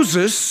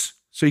Moses,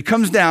 so he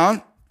comes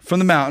down from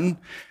the mountain.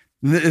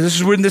 This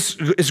is when this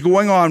is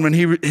going on, when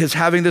he is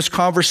having this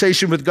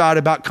conversation with God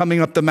about coming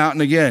up the mountain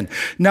again.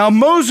 Now,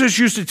 Moses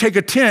used to take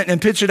a tent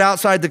and pitch it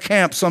outside the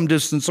camp some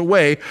distance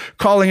away,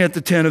 calling it the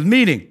tent of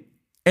meeting.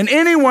 And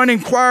anyone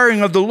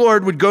inquiring of the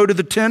Lord would go to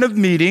the tent of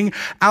meeting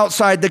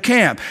outside the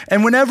camp.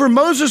 And whenever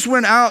Moses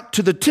went out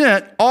to the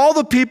tent, all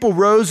the people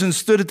rose and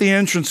stood at the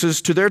entrances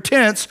to their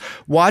tents,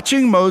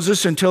 watching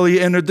Moses until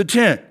he entered the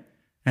tent.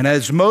 And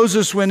as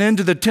Moses went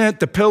into the tent,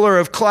 the pillar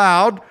of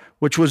cloud,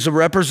 which was a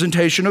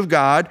representation of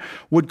God,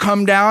 would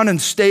come down and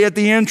stay at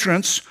the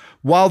entrance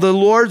while the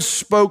Lord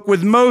spoke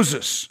with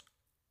Moses.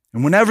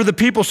 And whenever the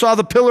people saw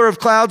the pillar of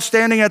cloud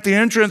standing at the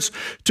entrance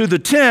to the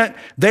tent,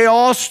 they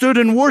all stood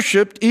and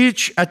worshiped,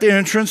 each at the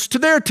entrance to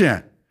their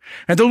tent.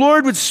 And the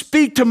Lord would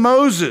speak to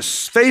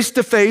Moses face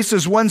to face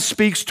as one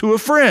speaks to a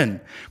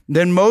friend.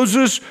 Then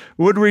Moses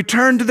would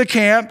return to the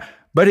camp,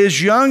 but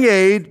his young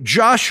aide,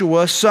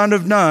 Joshua, son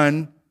of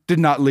Nun, did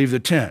not leave the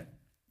tent.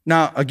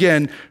 Now,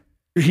 again,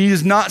 he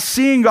is not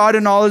seeing God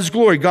in all his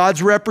glory.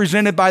 God's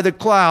represented by the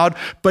cloud,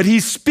 but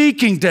he's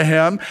speaking to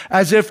him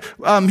as if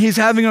he's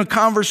having a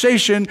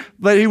conversation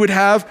that he would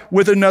have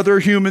with another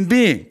human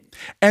being.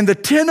 And the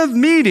tent of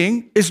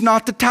meeting is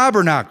not the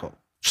tabernacle.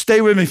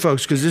 Stay with me,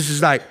 folks, because this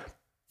is like,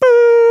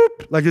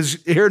 boop, like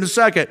it's, here in a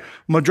second,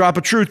 I'm going to drop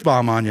a truth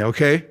bomb on you,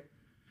 okay?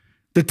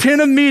 The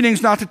tent of meeting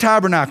is not the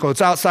tabernacle.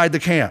 It's outside the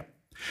camp.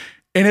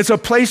 And it's a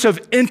place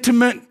of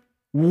intimate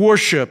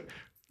worship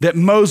that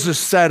Moses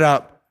set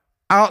up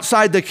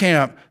outside the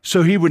camp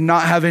so he would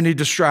not have any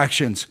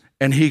distractions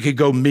and he could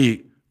go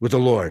meet with the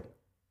Lord.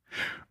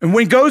 And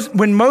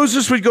when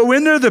Moses would go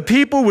in there, the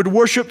people would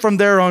worship from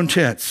their own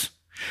tents.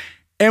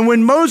 And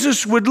when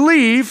Moses would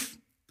leave,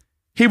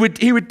 he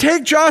would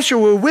take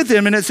Joshua with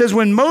him. And it says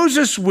when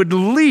Moses would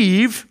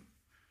leave,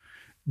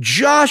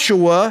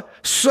 Joshua,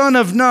 son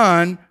of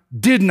Nun,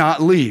 did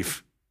not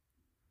leave.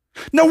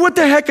 Now, what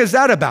the heck is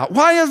that about?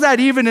 Why is that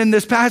even in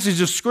this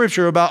passage of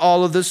scripture about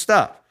all of this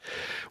stuff?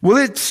 Well,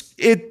 it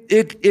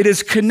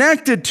is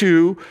connected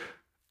to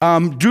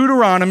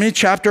Deuteronomy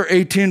chapter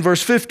 18,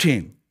 verse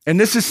 15. And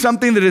this is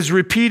something that is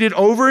repeated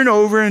over and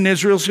over in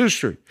Israel's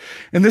history.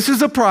 And this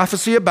is a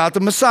prophecy about the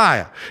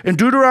Messiah. In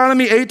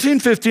Deuteronomy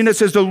 18:15, it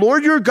says, "The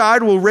Lord your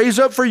God will raise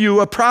up for you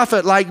a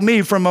prophet like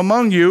me from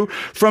among you,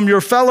 from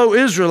your fellow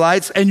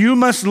Israelites, and you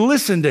must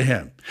listen to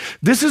him."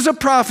 This is a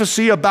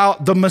prophecy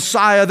about the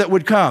Messiah that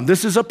would come.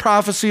 This is a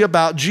prophecy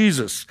about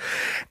Jesus.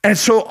 And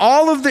so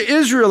all of the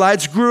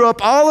Israelites grew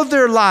up all of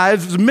their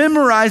lives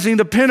memorizing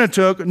the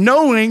Pentateuch,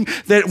 knowing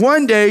that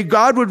one day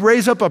God would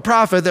raise up a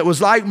prophet that was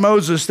like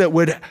Moses that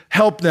would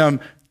help them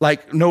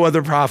like no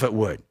other prophet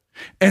would.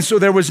 And so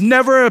there was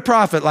never a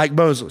prophet like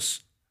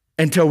Moses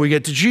until we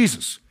get to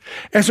Jesus.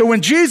 And so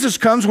when Jesus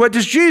comes, what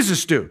does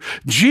Jesus do?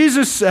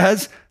 Jesus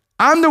says,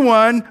 "I'm the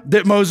one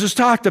that Moses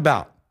talked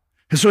about."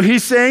 And so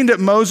he's saying that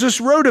Moses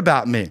wrote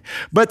about me.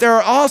 But there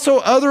are also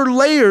other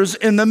layers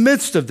in the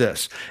midst of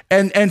this.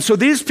 And so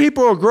these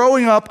people are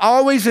growing up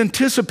always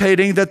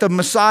anticipating that the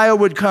Messiah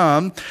would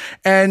come.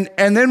 And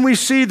then we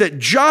see that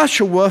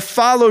Joshua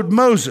followed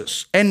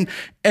Moses. And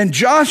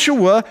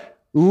Joshua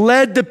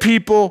led the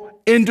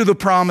people into the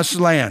promised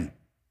land.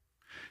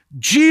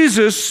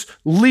 Jesus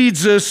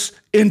leads us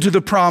into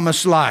the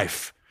promised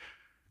life.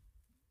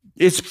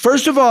 It's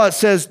first of all, it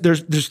says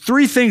there's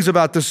three things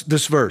about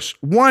this verse.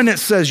 One, it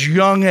says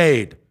young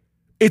aide.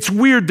 It's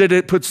weird that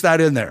it puts that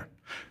in there.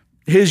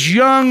 His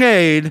young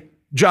aide,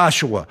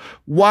 Joshua.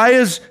 Why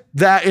is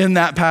that in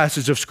that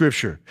passage of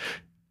scripture?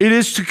 It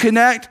is to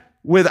connect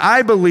with,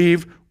 I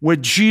believe,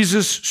 when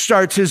Jesus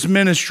starts his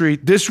ministry.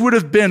 This would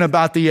have been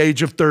about the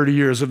age of 30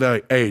 years of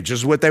age,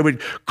 is what they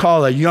would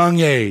call a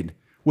young aide,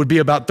 would be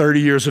about 30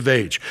 years of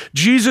age.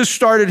 Jesus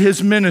started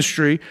his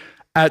ministry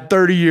at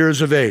 30 years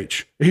of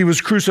age. He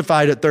was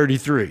crucified at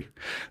 33.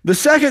 The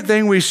second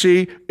thing we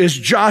see is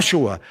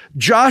Joshua.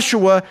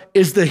 Joshua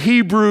is the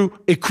Hebrew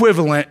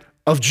equivalent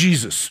of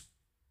Jesus.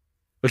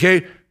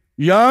 Okay?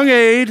 Young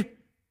aide,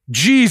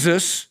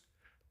 Jesus,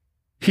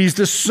 he's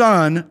the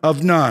son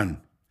of Nun.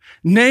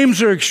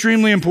 Names are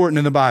extremely important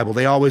in the Bible.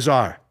 They always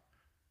are.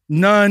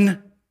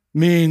 Nun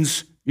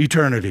means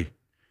eternity.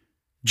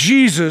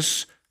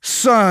 Jesus,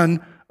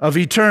 son of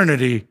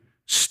eternity,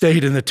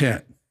 stayed in the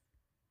tent.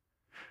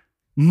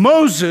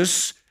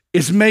 Moses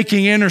is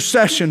making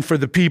intercession for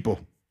the people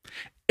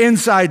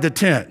inside the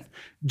tent.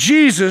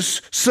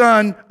 Jesus,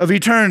 son of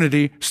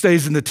eternity,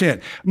 stays in the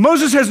tent.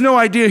 Moses has no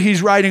idea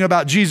he's writing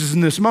about Jesus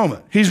in this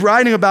moment. He's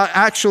writing about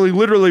actually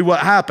literally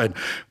what happened.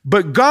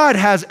 But God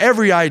has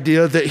every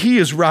idea that he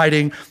is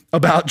writing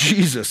about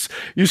Jesus.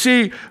 You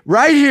see,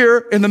 right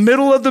here in the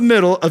middle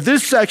of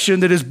this section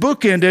that is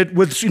bookended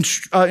with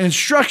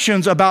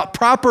instructions about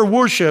proper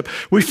worship,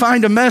 we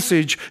find a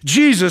message: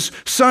 Jesus,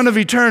 son of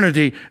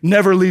eternity,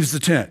 never leaves the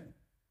tent.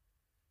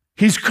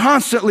 He's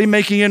constantly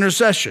making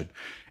intercession.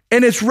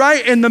 And it's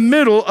right in the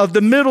middle of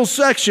the middle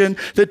section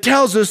that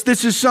tells us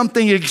this is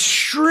something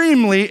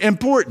extremely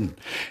important.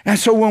 And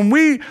so when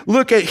we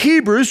look at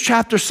Hebrews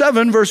chapter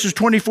 7, verses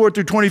 24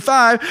 through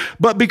 25,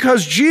 but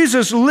because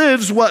Jesus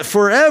lives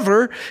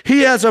forever,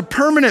 he has a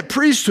permanent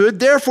priesthood.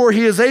 Therefore,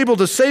 he is able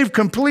to save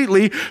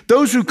completely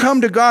those who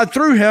come to God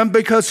through him,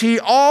 because he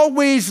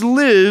always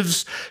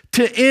lives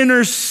to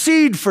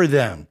intercede for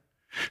them.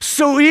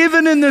 So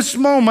even in this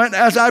moment,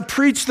 as I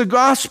preach the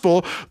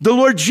gospel, the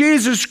Lord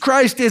Jesus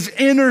Christ is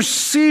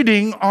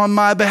interceding on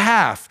my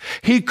behalf.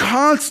 He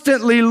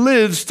constantly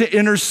lives to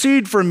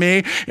intercede for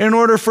me in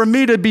order for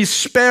me to be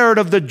spared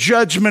of the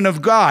judgment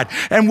of God.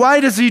 And why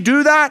does he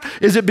do that?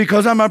 Is it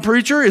because I'm a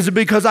preacher? Is it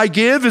because I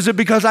give? Is it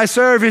because I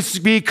serve? It's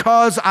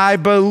because I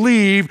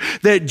believe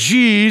that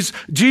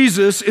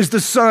Jesus is the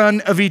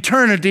Son of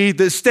eternity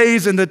that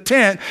stays in the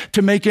tent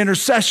to make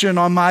intercession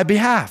on my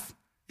behalf.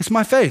 It's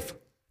my faith.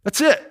 That's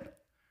it.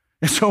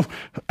 And so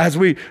as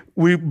we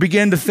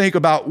begin to think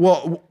about,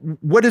 well,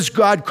 what is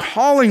God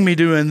calling me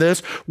to in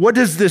this? What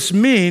does this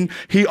mean?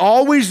 He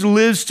always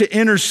lives to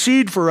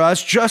intercede for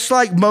us, just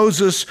like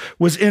Moses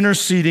was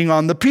interceding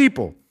on the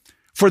people,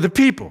 for the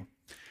people.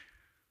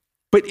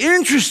 But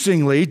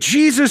interestingly,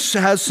 Jesus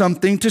has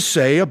something to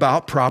say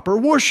about proper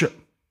worship.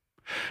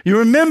 You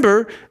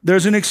remember,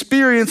 there's an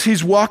experience.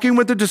 He's walking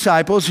with the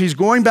disciples. He's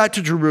going back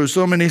to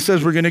Jerusalem, and he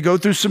says, we're going to go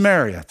through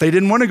Samaria. They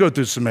didn't want to go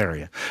through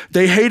Samaria.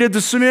 They hated the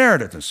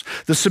Samaritans.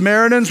 The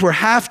Samaritans were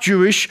half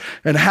Jewish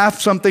and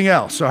half something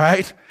else, all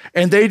right?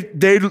 And they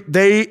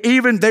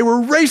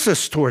were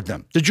racist toward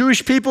them. The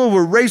Jewish people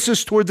were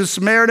racist toward the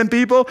Samaritan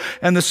people,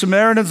 and the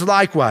Samaritans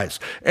likewise.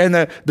 And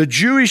the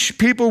Jewish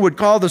people would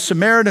call the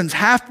Samaritans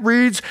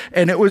half-breeds,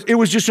 and it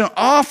was just an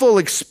awful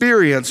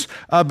experience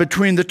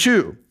between the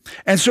two.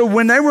 And so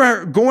when they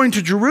were going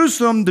to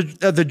Jerusalem,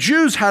 the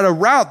Jews had a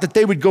route that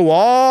they would go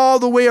all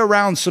the way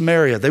around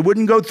Samaria. They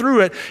wouldn't go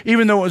through it,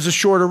 even though it was a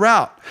shorter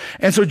route.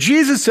 And so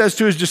Jesus says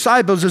to his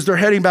disciples, as they're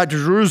heading back to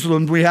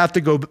Jerusalem, we have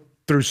to go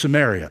through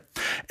Samaria.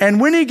 And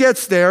when he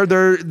gets there,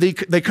 they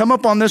come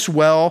up on this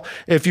well.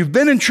 If you've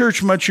been in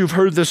church much, you've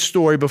heard this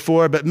story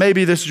before, but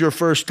maybe this is your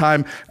first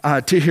time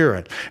to hear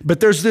it. But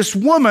there's this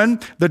woman.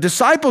 The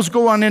disciples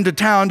go on into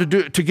town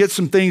to get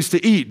some things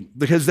to eat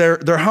because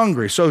they're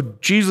hungry. So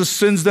Jesus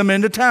sends them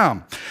into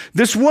town.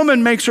 This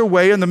woman makes her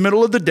way in the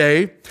middle of the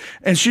day,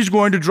 and she's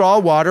going to draw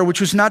water,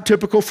 which was not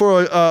typical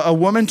for a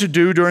woman to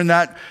do during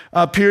that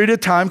period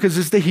of time, because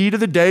it's the heat of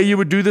the day. You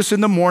would do this in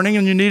the morning,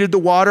 and you needed the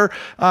water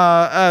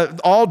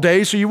all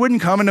day, so you wouldn't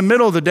come in the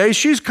middle of the day.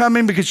 She's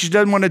coming because she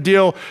doesn't want to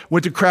deal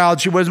with the crowd.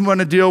 She doesn't want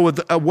to deal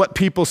with what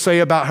people say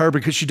about her,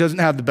 because she doesn't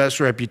have the best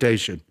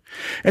reputation.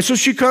 And so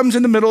she comes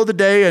in the middle of the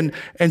day,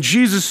 and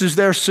Jesus is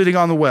there sitting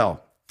on the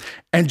well.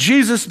 And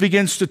Jesus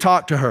begins to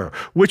talk to her,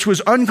 which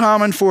was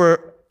uncommon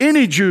for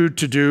any Jew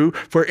to do.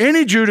 For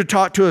any Jew to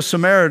talk to a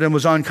Samaritan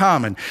was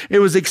uncommon. It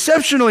was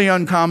exceptionally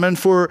uncommon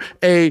for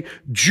a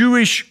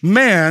Jewish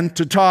man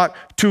to talk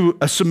to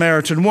a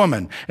Samaritan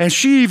woman. And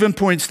she even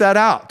points that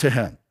out to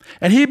him.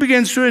 And he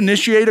begins to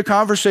initiate a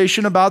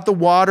conversation about the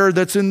water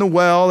that's in the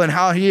well and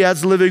how he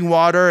has living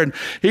water. And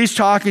he's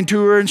talking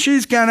to her, and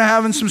she's kind of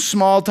having some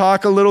small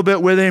talk a little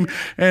bit with him.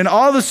 And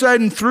all of a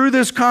sudden, through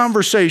this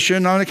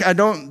conversation, I'm not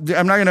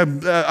going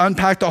to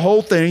unpack the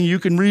whole thing. You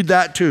can read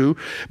that too.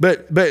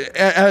 But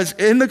as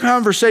in the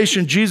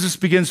conversation, Jesus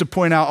begins to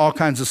point out all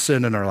kinds of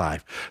sin in her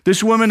life.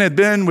 This woman had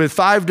been with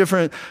 5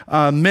 different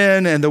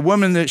men, and the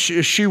woman that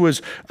she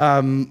was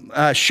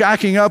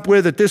shacking up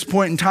with at this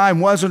point in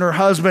time wasn't her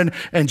husband.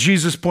 And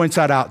Jesus points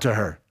that out to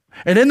her.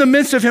 And in the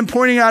midst of him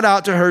pointing that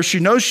out to her, she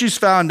knows she's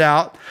found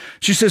out.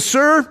 She says,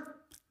 "Sir,"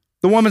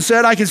 the woman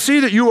said, "I can see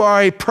that you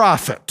are a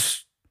prophet.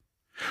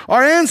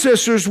 Our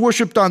ancestors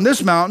worshiped on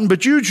this mountain,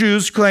 but you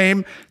Jews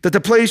claim that the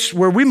place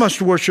where we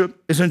must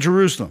worship is in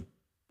Jerusalem."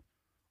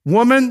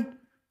 "Woman,"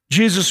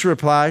 Jesus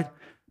replied,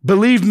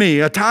 "believe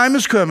me, a time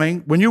is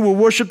coming when you will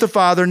worship the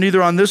Father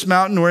neither on this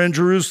mountain nor in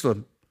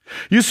Jerusalem.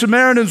 You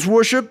Samaritans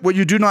worship what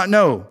you do not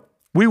know.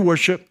 We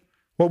worship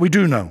what we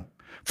do know.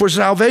 For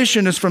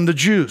salvation is from the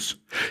Jews.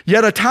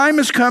 Yet a time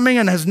is coming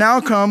and has now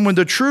come when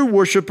the true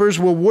worshipers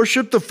will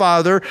worship the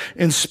Father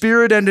in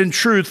spirit and in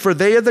truth, for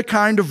they are the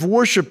kind of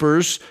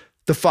worshipers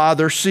the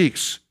Father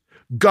seeks.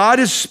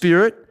 God is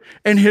spirit,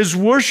 and his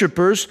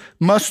worshipers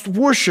must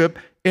worship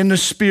in the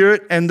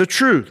spirit and the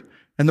truth."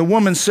 And the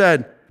woman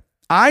said,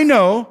 "I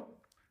know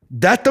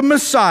that the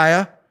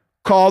Messiah,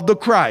 called the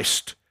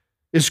Christ,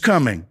 is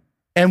coming.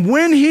 And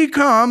when he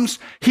comes,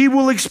 he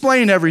will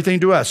explain everything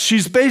to us."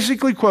 She's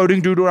basically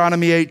quoting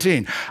Deuteronomy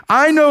 18.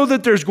 I know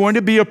that there's going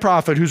to be a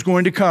prophet who's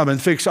going to come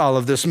and fix all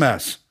of this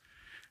mess.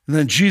 And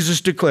then Jesus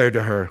declared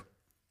to her,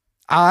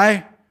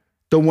 "I,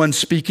 the one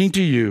speaking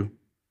to you,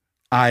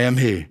 I am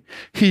he."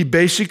 He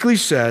basically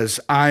says,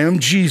 I am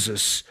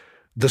Jesus,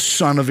 the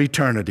Son of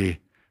eternity,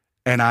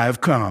 and I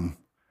have come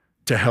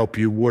to help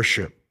you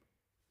worship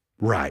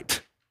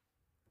right.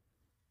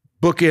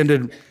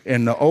 Bookended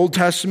in the Old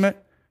Testament,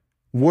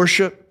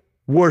 worship.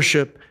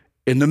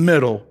 In the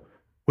middle,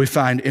 we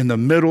find in the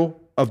middle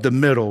of the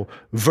middle,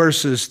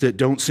 verses that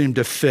don't seem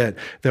to fit,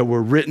 that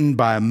were written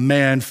by a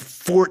man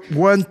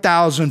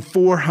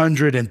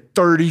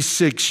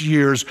 1,436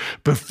 years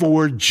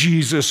before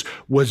Jesus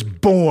was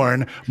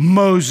born.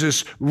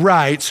 Moses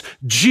writes,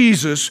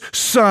 Jesus,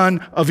 Son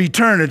of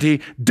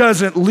eternity,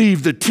 doesn't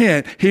leave the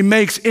tent. He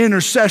makes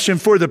intercession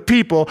for the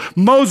people.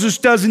 Moses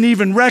doesn't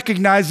even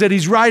recognize that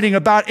he's writing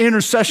about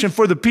intercession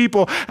for the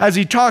people as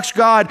he talks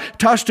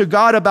to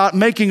God about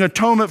making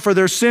atonement for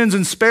their sins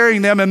and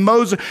sparing them.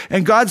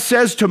 And God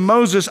says to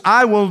Moses,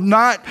 I will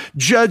not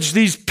judge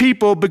these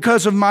people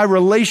because of my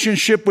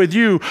relationship with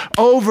you.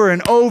 Over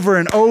and over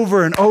and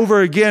over and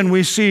over again,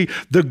 we see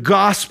the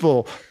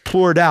gospel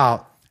poured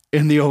out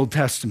in the Old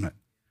Testament.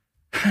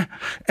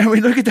 And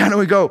we look at that and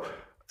we go,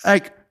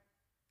 like,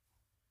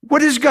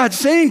 what is God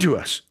saying to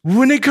us?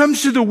 When it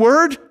comes to the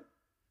word,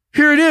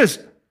 here it is.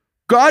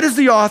 God is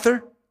the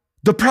author,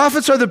 the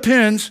prophets are the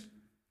pens,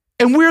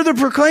 and we're the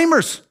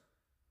proclaimers.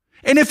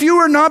 And if you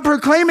are not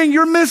proclaiming,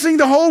 you're missing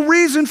the whole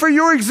reason for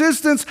your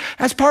existence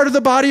as part of the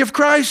body of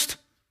Christ.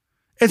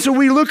 And so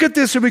we look at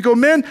this and we go,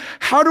 man,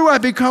 how do I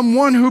become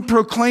one who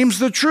proclaims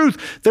the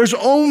truth? There's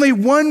only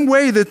one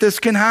way that this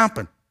can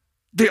happen.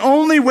 The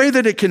only way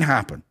that it can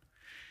happen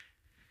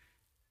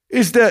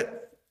is that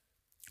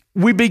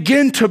we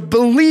begin to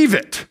believe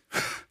it.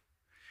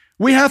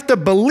 We have to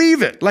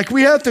believe it. Like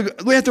we have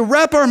to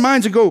wrap our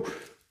minds and go,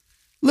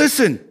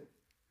 listen,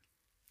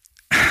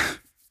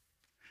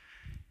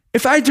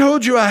 if I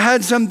told you I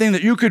had something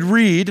that you could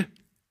read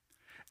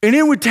and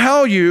it would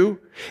tell you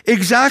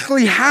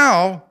exactly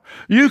how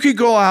you could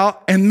go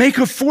out and make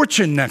a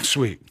fortune next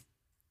week.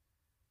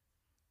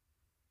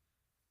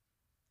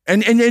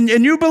 And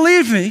you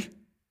believe me,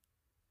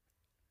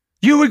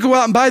 you would go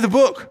out and buy the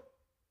book.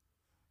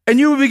 And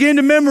you would begin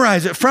to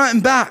memorize it front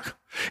and back.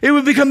 It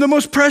would become the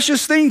most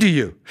precious thing to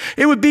you.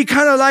 It would be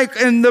kind of like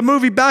in the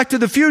movie Back to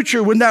the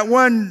Future when the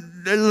one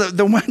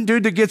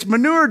dude that gets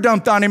manure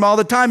dumped on him all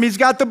the time, he's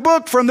got the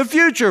book from the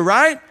future,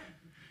 right?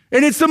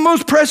 And it's the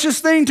most precious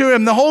thing to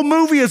him. The whole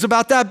movie is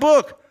about that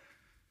book.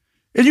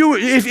 And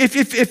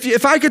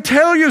if I could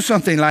tell you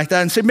something like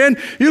that and say, man,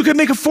 you could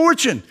make a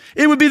fortune,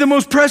 it would be the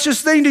most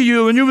precious thing to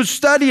you, and you would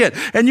study it,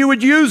 and you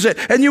would use it,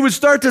 and you would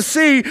start to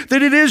see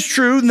that it is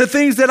true, and the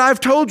things that I've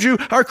told you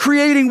are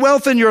creating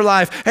wealth in your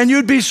life, and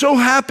you'd be so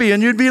happy,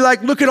 and you'd be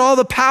like, look at all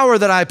the power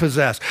that I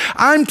possess.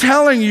 I'm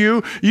telling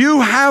you, you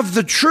have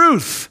the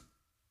truth.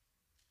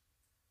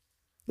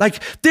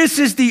 Like, this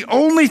is the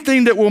only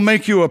thing that will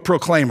make you a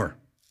proclaimer.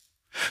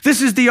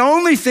 This is the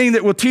only thing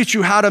that will teach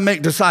you how to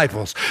make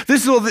disciples.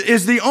 This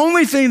is the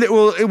only thing that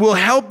will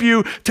help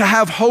you to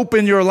have hope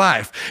in your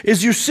life.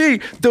 Is you see,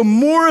 the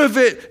more of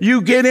it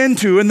you get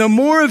into, and the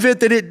more of it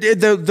that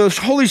the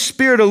Holy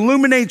Spirit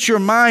illuminates your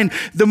mind,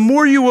 the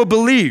more you will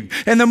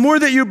believe. And the more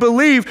that you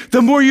believe,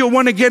 the more you'll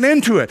want to get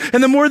into it.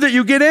 And the more that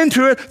you get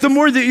into it, the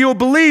more that you'll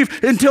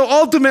believe until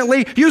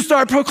ultimately you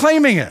start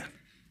proclaiming it.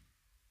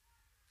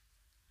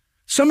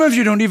 Some of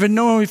you don't even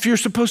know if you're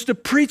supposed to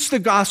preach the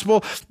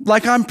gospel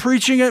like I'm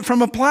preaching it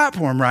from a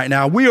platform right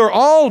now. We are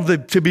all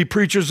to be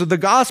preachers of the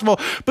gospel,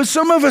 but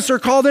some of us are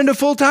called into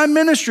full-time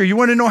ministry. You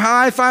want to know how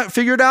I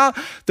figured out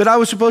that I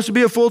was supposed to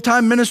be a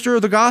full-time minister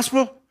of the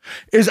gospel?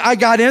 Is I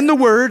got in the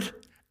word.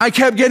 I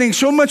kept getting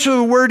so much of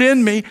the word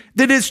in me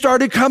that it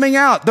started coming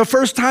out. The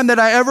first time that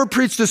I ever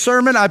preached a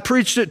sermon, I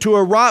preached it to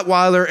a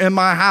Rottweiler in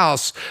my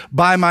house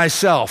by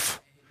myself.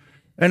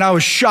 And I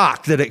was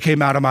shocked that it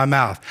came out of my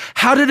mouth.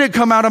 How did it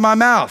come out of my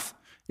mouth?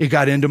 It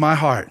got into my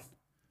heart.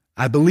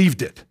 I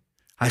believed it.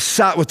 I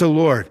sat with the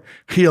Lord.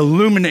 He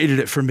illuminated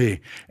it for me.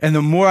 And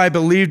the more I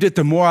believed it,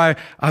 the more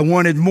I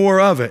wanted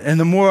more of it. And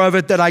the more of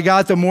it that I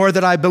got, the more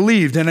that I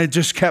believed. And it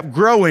just kept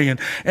growing.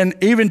 And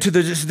even to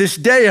this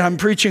day, I'm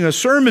preaching a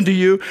sermon to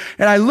you,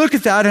 and I look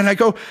at that and I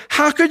go,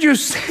 how could you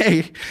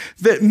say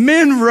that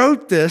men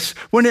wrote this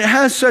when it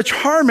has such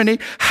harmony?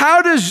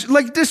 How does,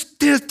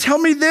 tell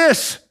me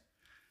this.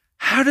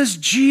 How does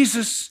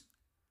Jesus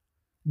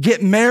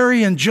get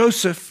Mary and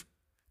Joseph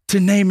to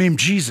name him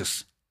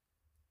Jesus?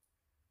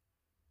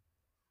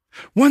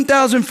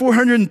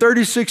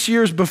 1,436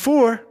 years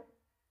before,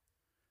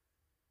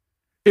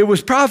 it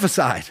was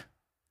prophesied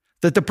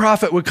that the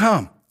prophet would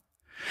come.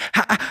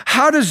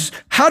 How does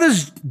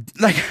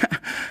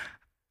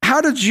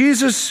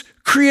Jesus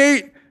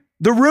create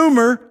the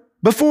rumor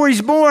before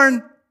he's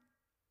born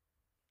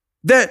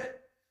that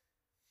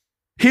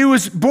he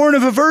was born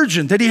of a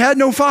virgin, that he had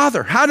no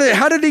father? How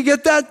did he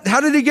get that?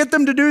 How did he get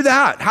them to do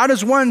that? How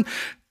does one,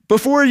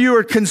 before you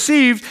are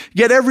conceived,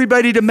 get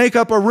everybody to make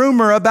up a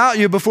rumor about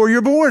you before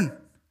you're born?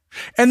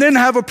 And then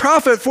have a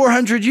prophet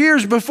 400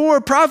 years before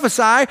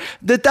prophesy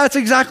that that's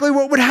exactly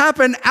what would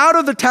happen out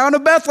of the town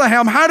of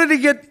Bethlehem. How did he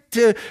get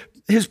to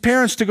his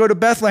parents to go to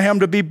Bethlehem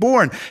to be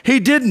born? He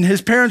didn't.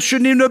 His parents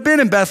shouldn't even have been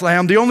in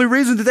Bethlehem. The only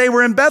reason that they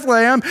were in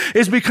Bethlehem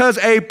is because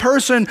a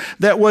person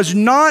that was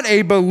not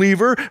a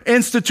believer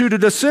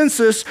instituted a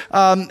census,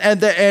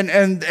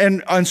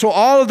 and so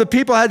all of the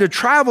people had to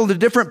travel to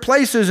different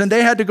places, and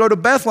they had to go to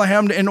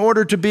Bethlehem in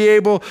order to be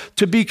able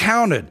to be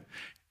counted.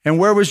 And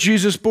where was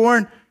Jesus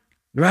born?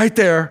 Right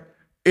there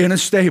in a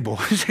stable.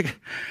 He's like,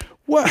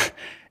 what?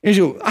 And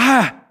you go,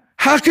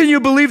 how can you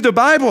believe the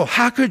Bible?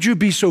 How could you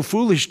be so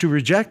foolish to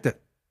reject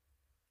it?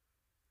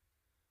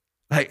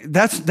 Like,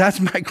 that's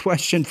my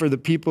question for the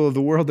people of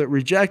the world that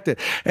reject it.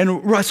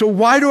 And so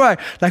why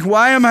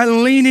am I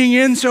leaning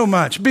in so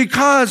much?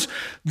 Because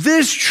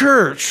this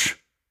church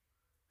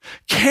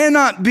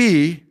cannot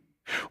be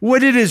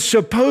what it is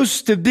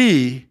supposed to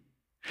be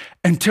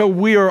until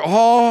we are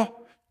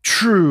all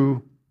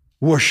true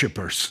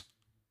worshipers.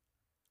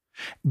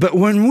 But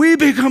when we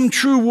become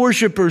true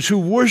worshipers who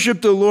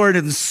worship the Lord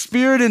in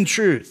spirit and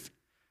truth,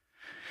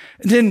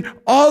 then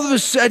all of a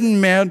sudden,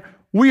 man,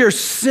 we are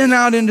sent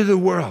out into the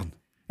world.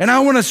 And I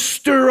want to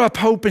stir up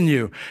hope in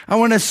you. I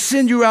want to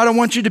send you out. I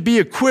want you to be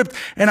equipped,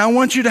 and I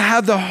want you to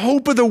have the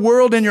hope of the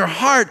world in your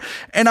heart.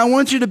 And I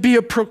want you to be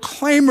a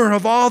proclaimer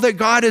of all that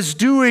God is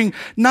doing,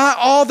 not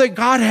all that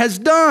God has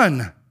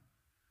done.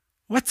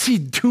 What's he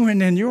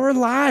doing in your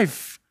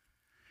life?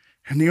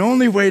 And the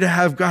only way to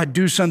have God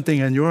do something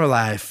in your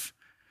life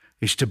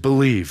is to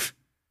believe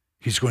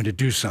he's going to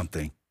do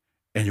something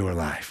in your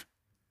life.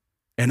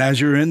 And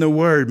as you're in the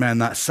Word, man,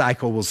 that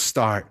cycle will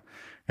start.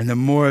 And the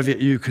more of it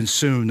you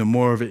consume, the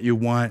more of it you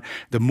want,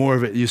 the more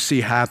of it you see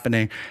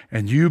happening,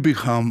 and you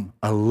become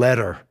a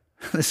letter.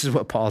 This is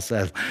what Paul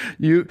says.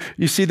 You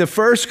see, the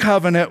first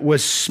covenant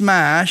was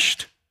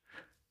smashed,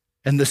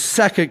 and the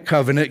second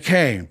covenant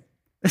came.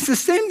 It's the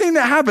same thing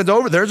that happens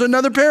over. There's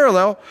another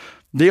parallel.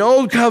 The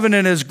old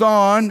covenant is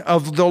gone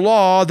of the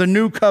law. The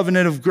new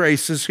covenant of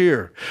grace is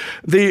here.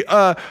 The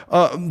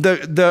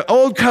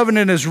old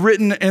covenant is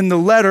written in the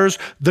letters.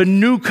 The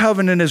new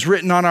covenant is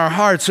written on our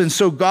hearts. And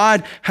so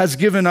God has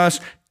given us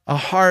a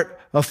heart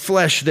of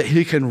flesh that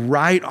he can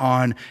write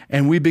on,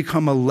 and we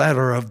become a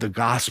letter of the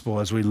gospel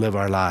as we live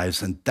our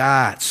lives. And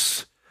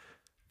that's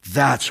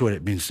what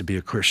it means to be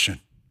a Christian.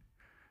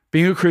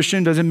 Being a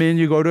Christian doesn't mean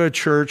you go to a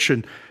church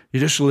and you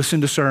just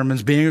listen to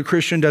sermons. Being a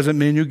Christian doesn't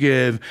mean you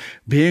give.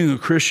 Being a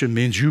Christian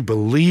means you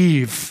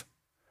believe.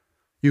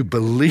 You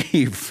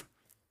believe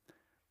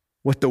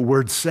what the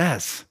Word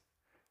says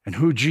and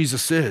who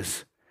Jesus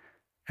is,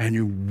 and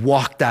you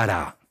walk that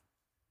out.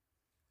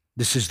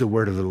 This is the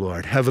word of the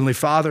Lord. Heavenly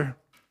Father,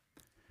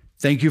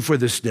 thank you for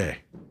this day.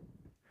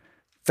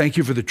 Thank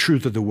you for the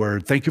truth of the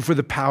Word. Thank you for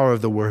the power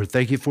of the Word.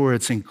 Thank you for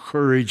its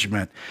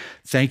encouragement.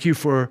 Thank you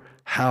for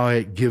how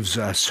it gives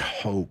us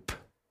hope.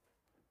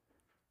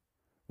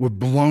 We're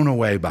blown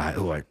away by it,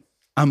 Lord.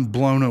 I'm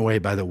blown away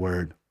by the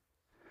Word.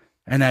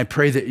 And I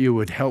pray that you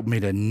would help me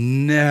to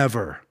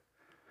never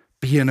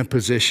be in a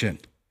position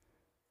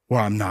where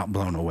I'm not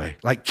blown away.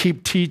 Like,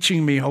 keep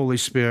teaching me, Holy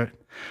Spirit.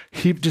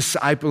 Keep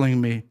discipling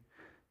me.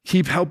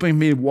 Keep helping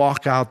me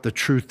walk out the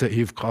truth that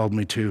you've called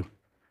me to.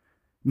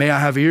 May I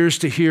have ears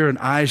to hear and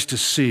eyes to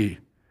see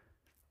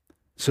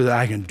so that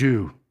I can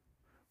do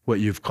what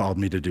you've called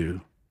me to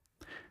do.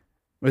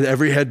 With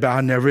every head bowed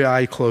and every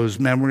eye closed,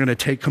 man, we're going to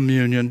take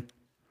communion.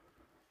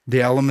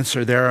 The elements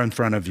are there in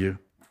front of you.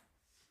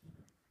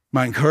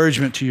 My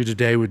encouragement to you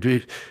today would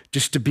be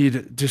just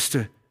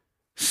to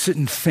sit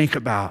and think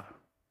about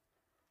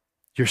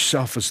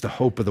yourself as the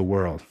hope of the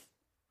world.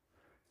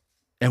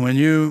 And when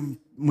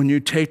you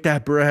take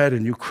that bread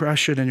and you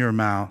crush it in your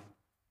mouth,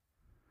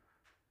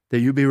 that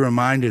you be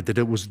reminded that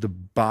it was the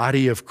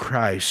body of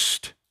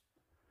Christ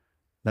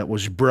that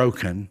was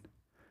broken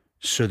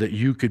so that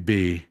you could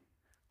be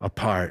a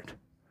part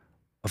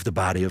of the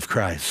body of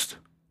Christ.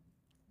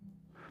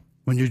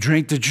 When you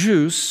drink the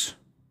juice,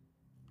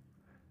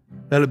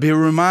 that'll be a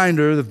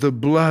reminder of the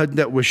blood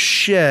that was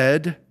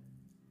shed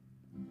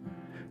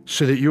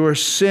so that your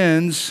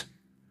sins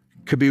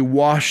could be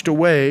washed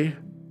away,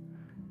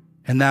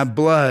 and that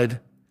blood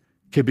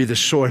could be the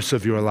source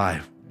of your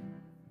life.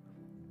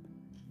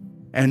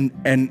 And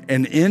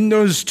in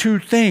those two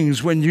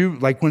things, when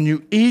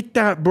you eat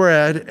that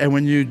bread and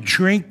when you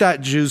drink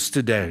that juice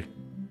today,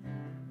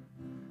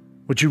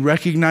 would you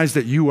recognize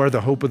that you are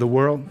the hope of the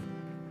world?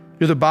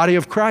 You're the body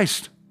of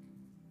Christ.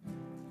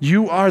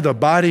 You are the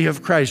body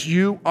of Christ.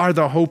 You are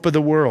the hope of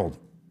the world.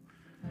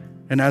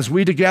 And as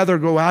we together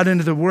go out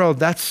into the world,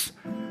 that's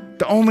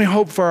the only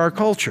hope for our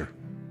culture.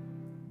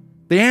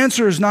 The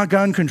answer is not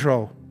gun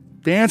control.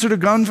 The answer to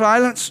gun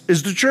violence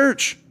is the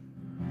church.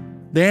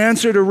 The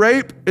answer to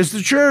rape is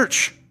the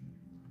church.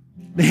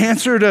 The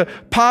answer to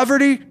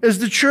poverty is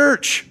the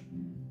church.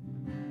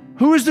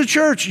 Who is the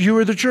church? You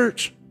are the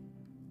church.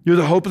 You're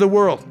the hope of the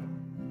world.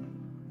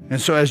 And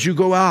so as you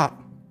go out,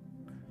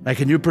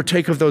 and you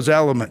partake of those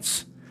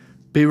elements,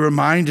 be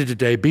reminded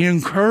today, be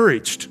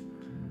encouraged.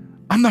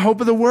 I'm the hope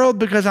of the world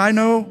because I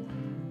know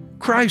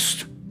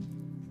Christ.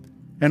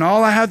 And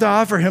all I have to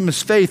offer him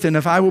is faith. And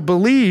if I will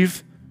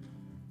believe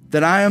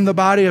that I am the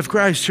body of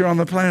Christ here on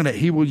the planet,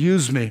 he will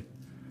use me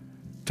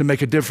to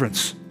make a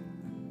difference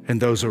in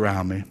those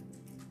around me.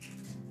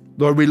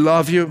 Lord, we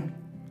love you.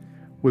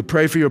 We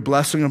pray for your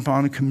blessing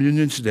upon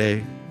communion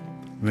today.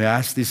 We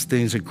ask these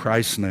things in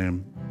Christ's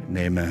name, and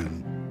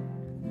amen.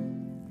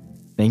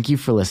 Thank you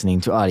for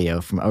listening to audio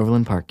from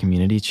Overland Park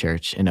Community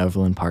Church in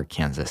Overland Park,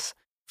 Kansas.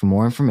 For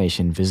more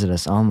information, visit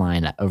us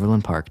online at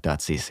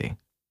overlandpark.cc.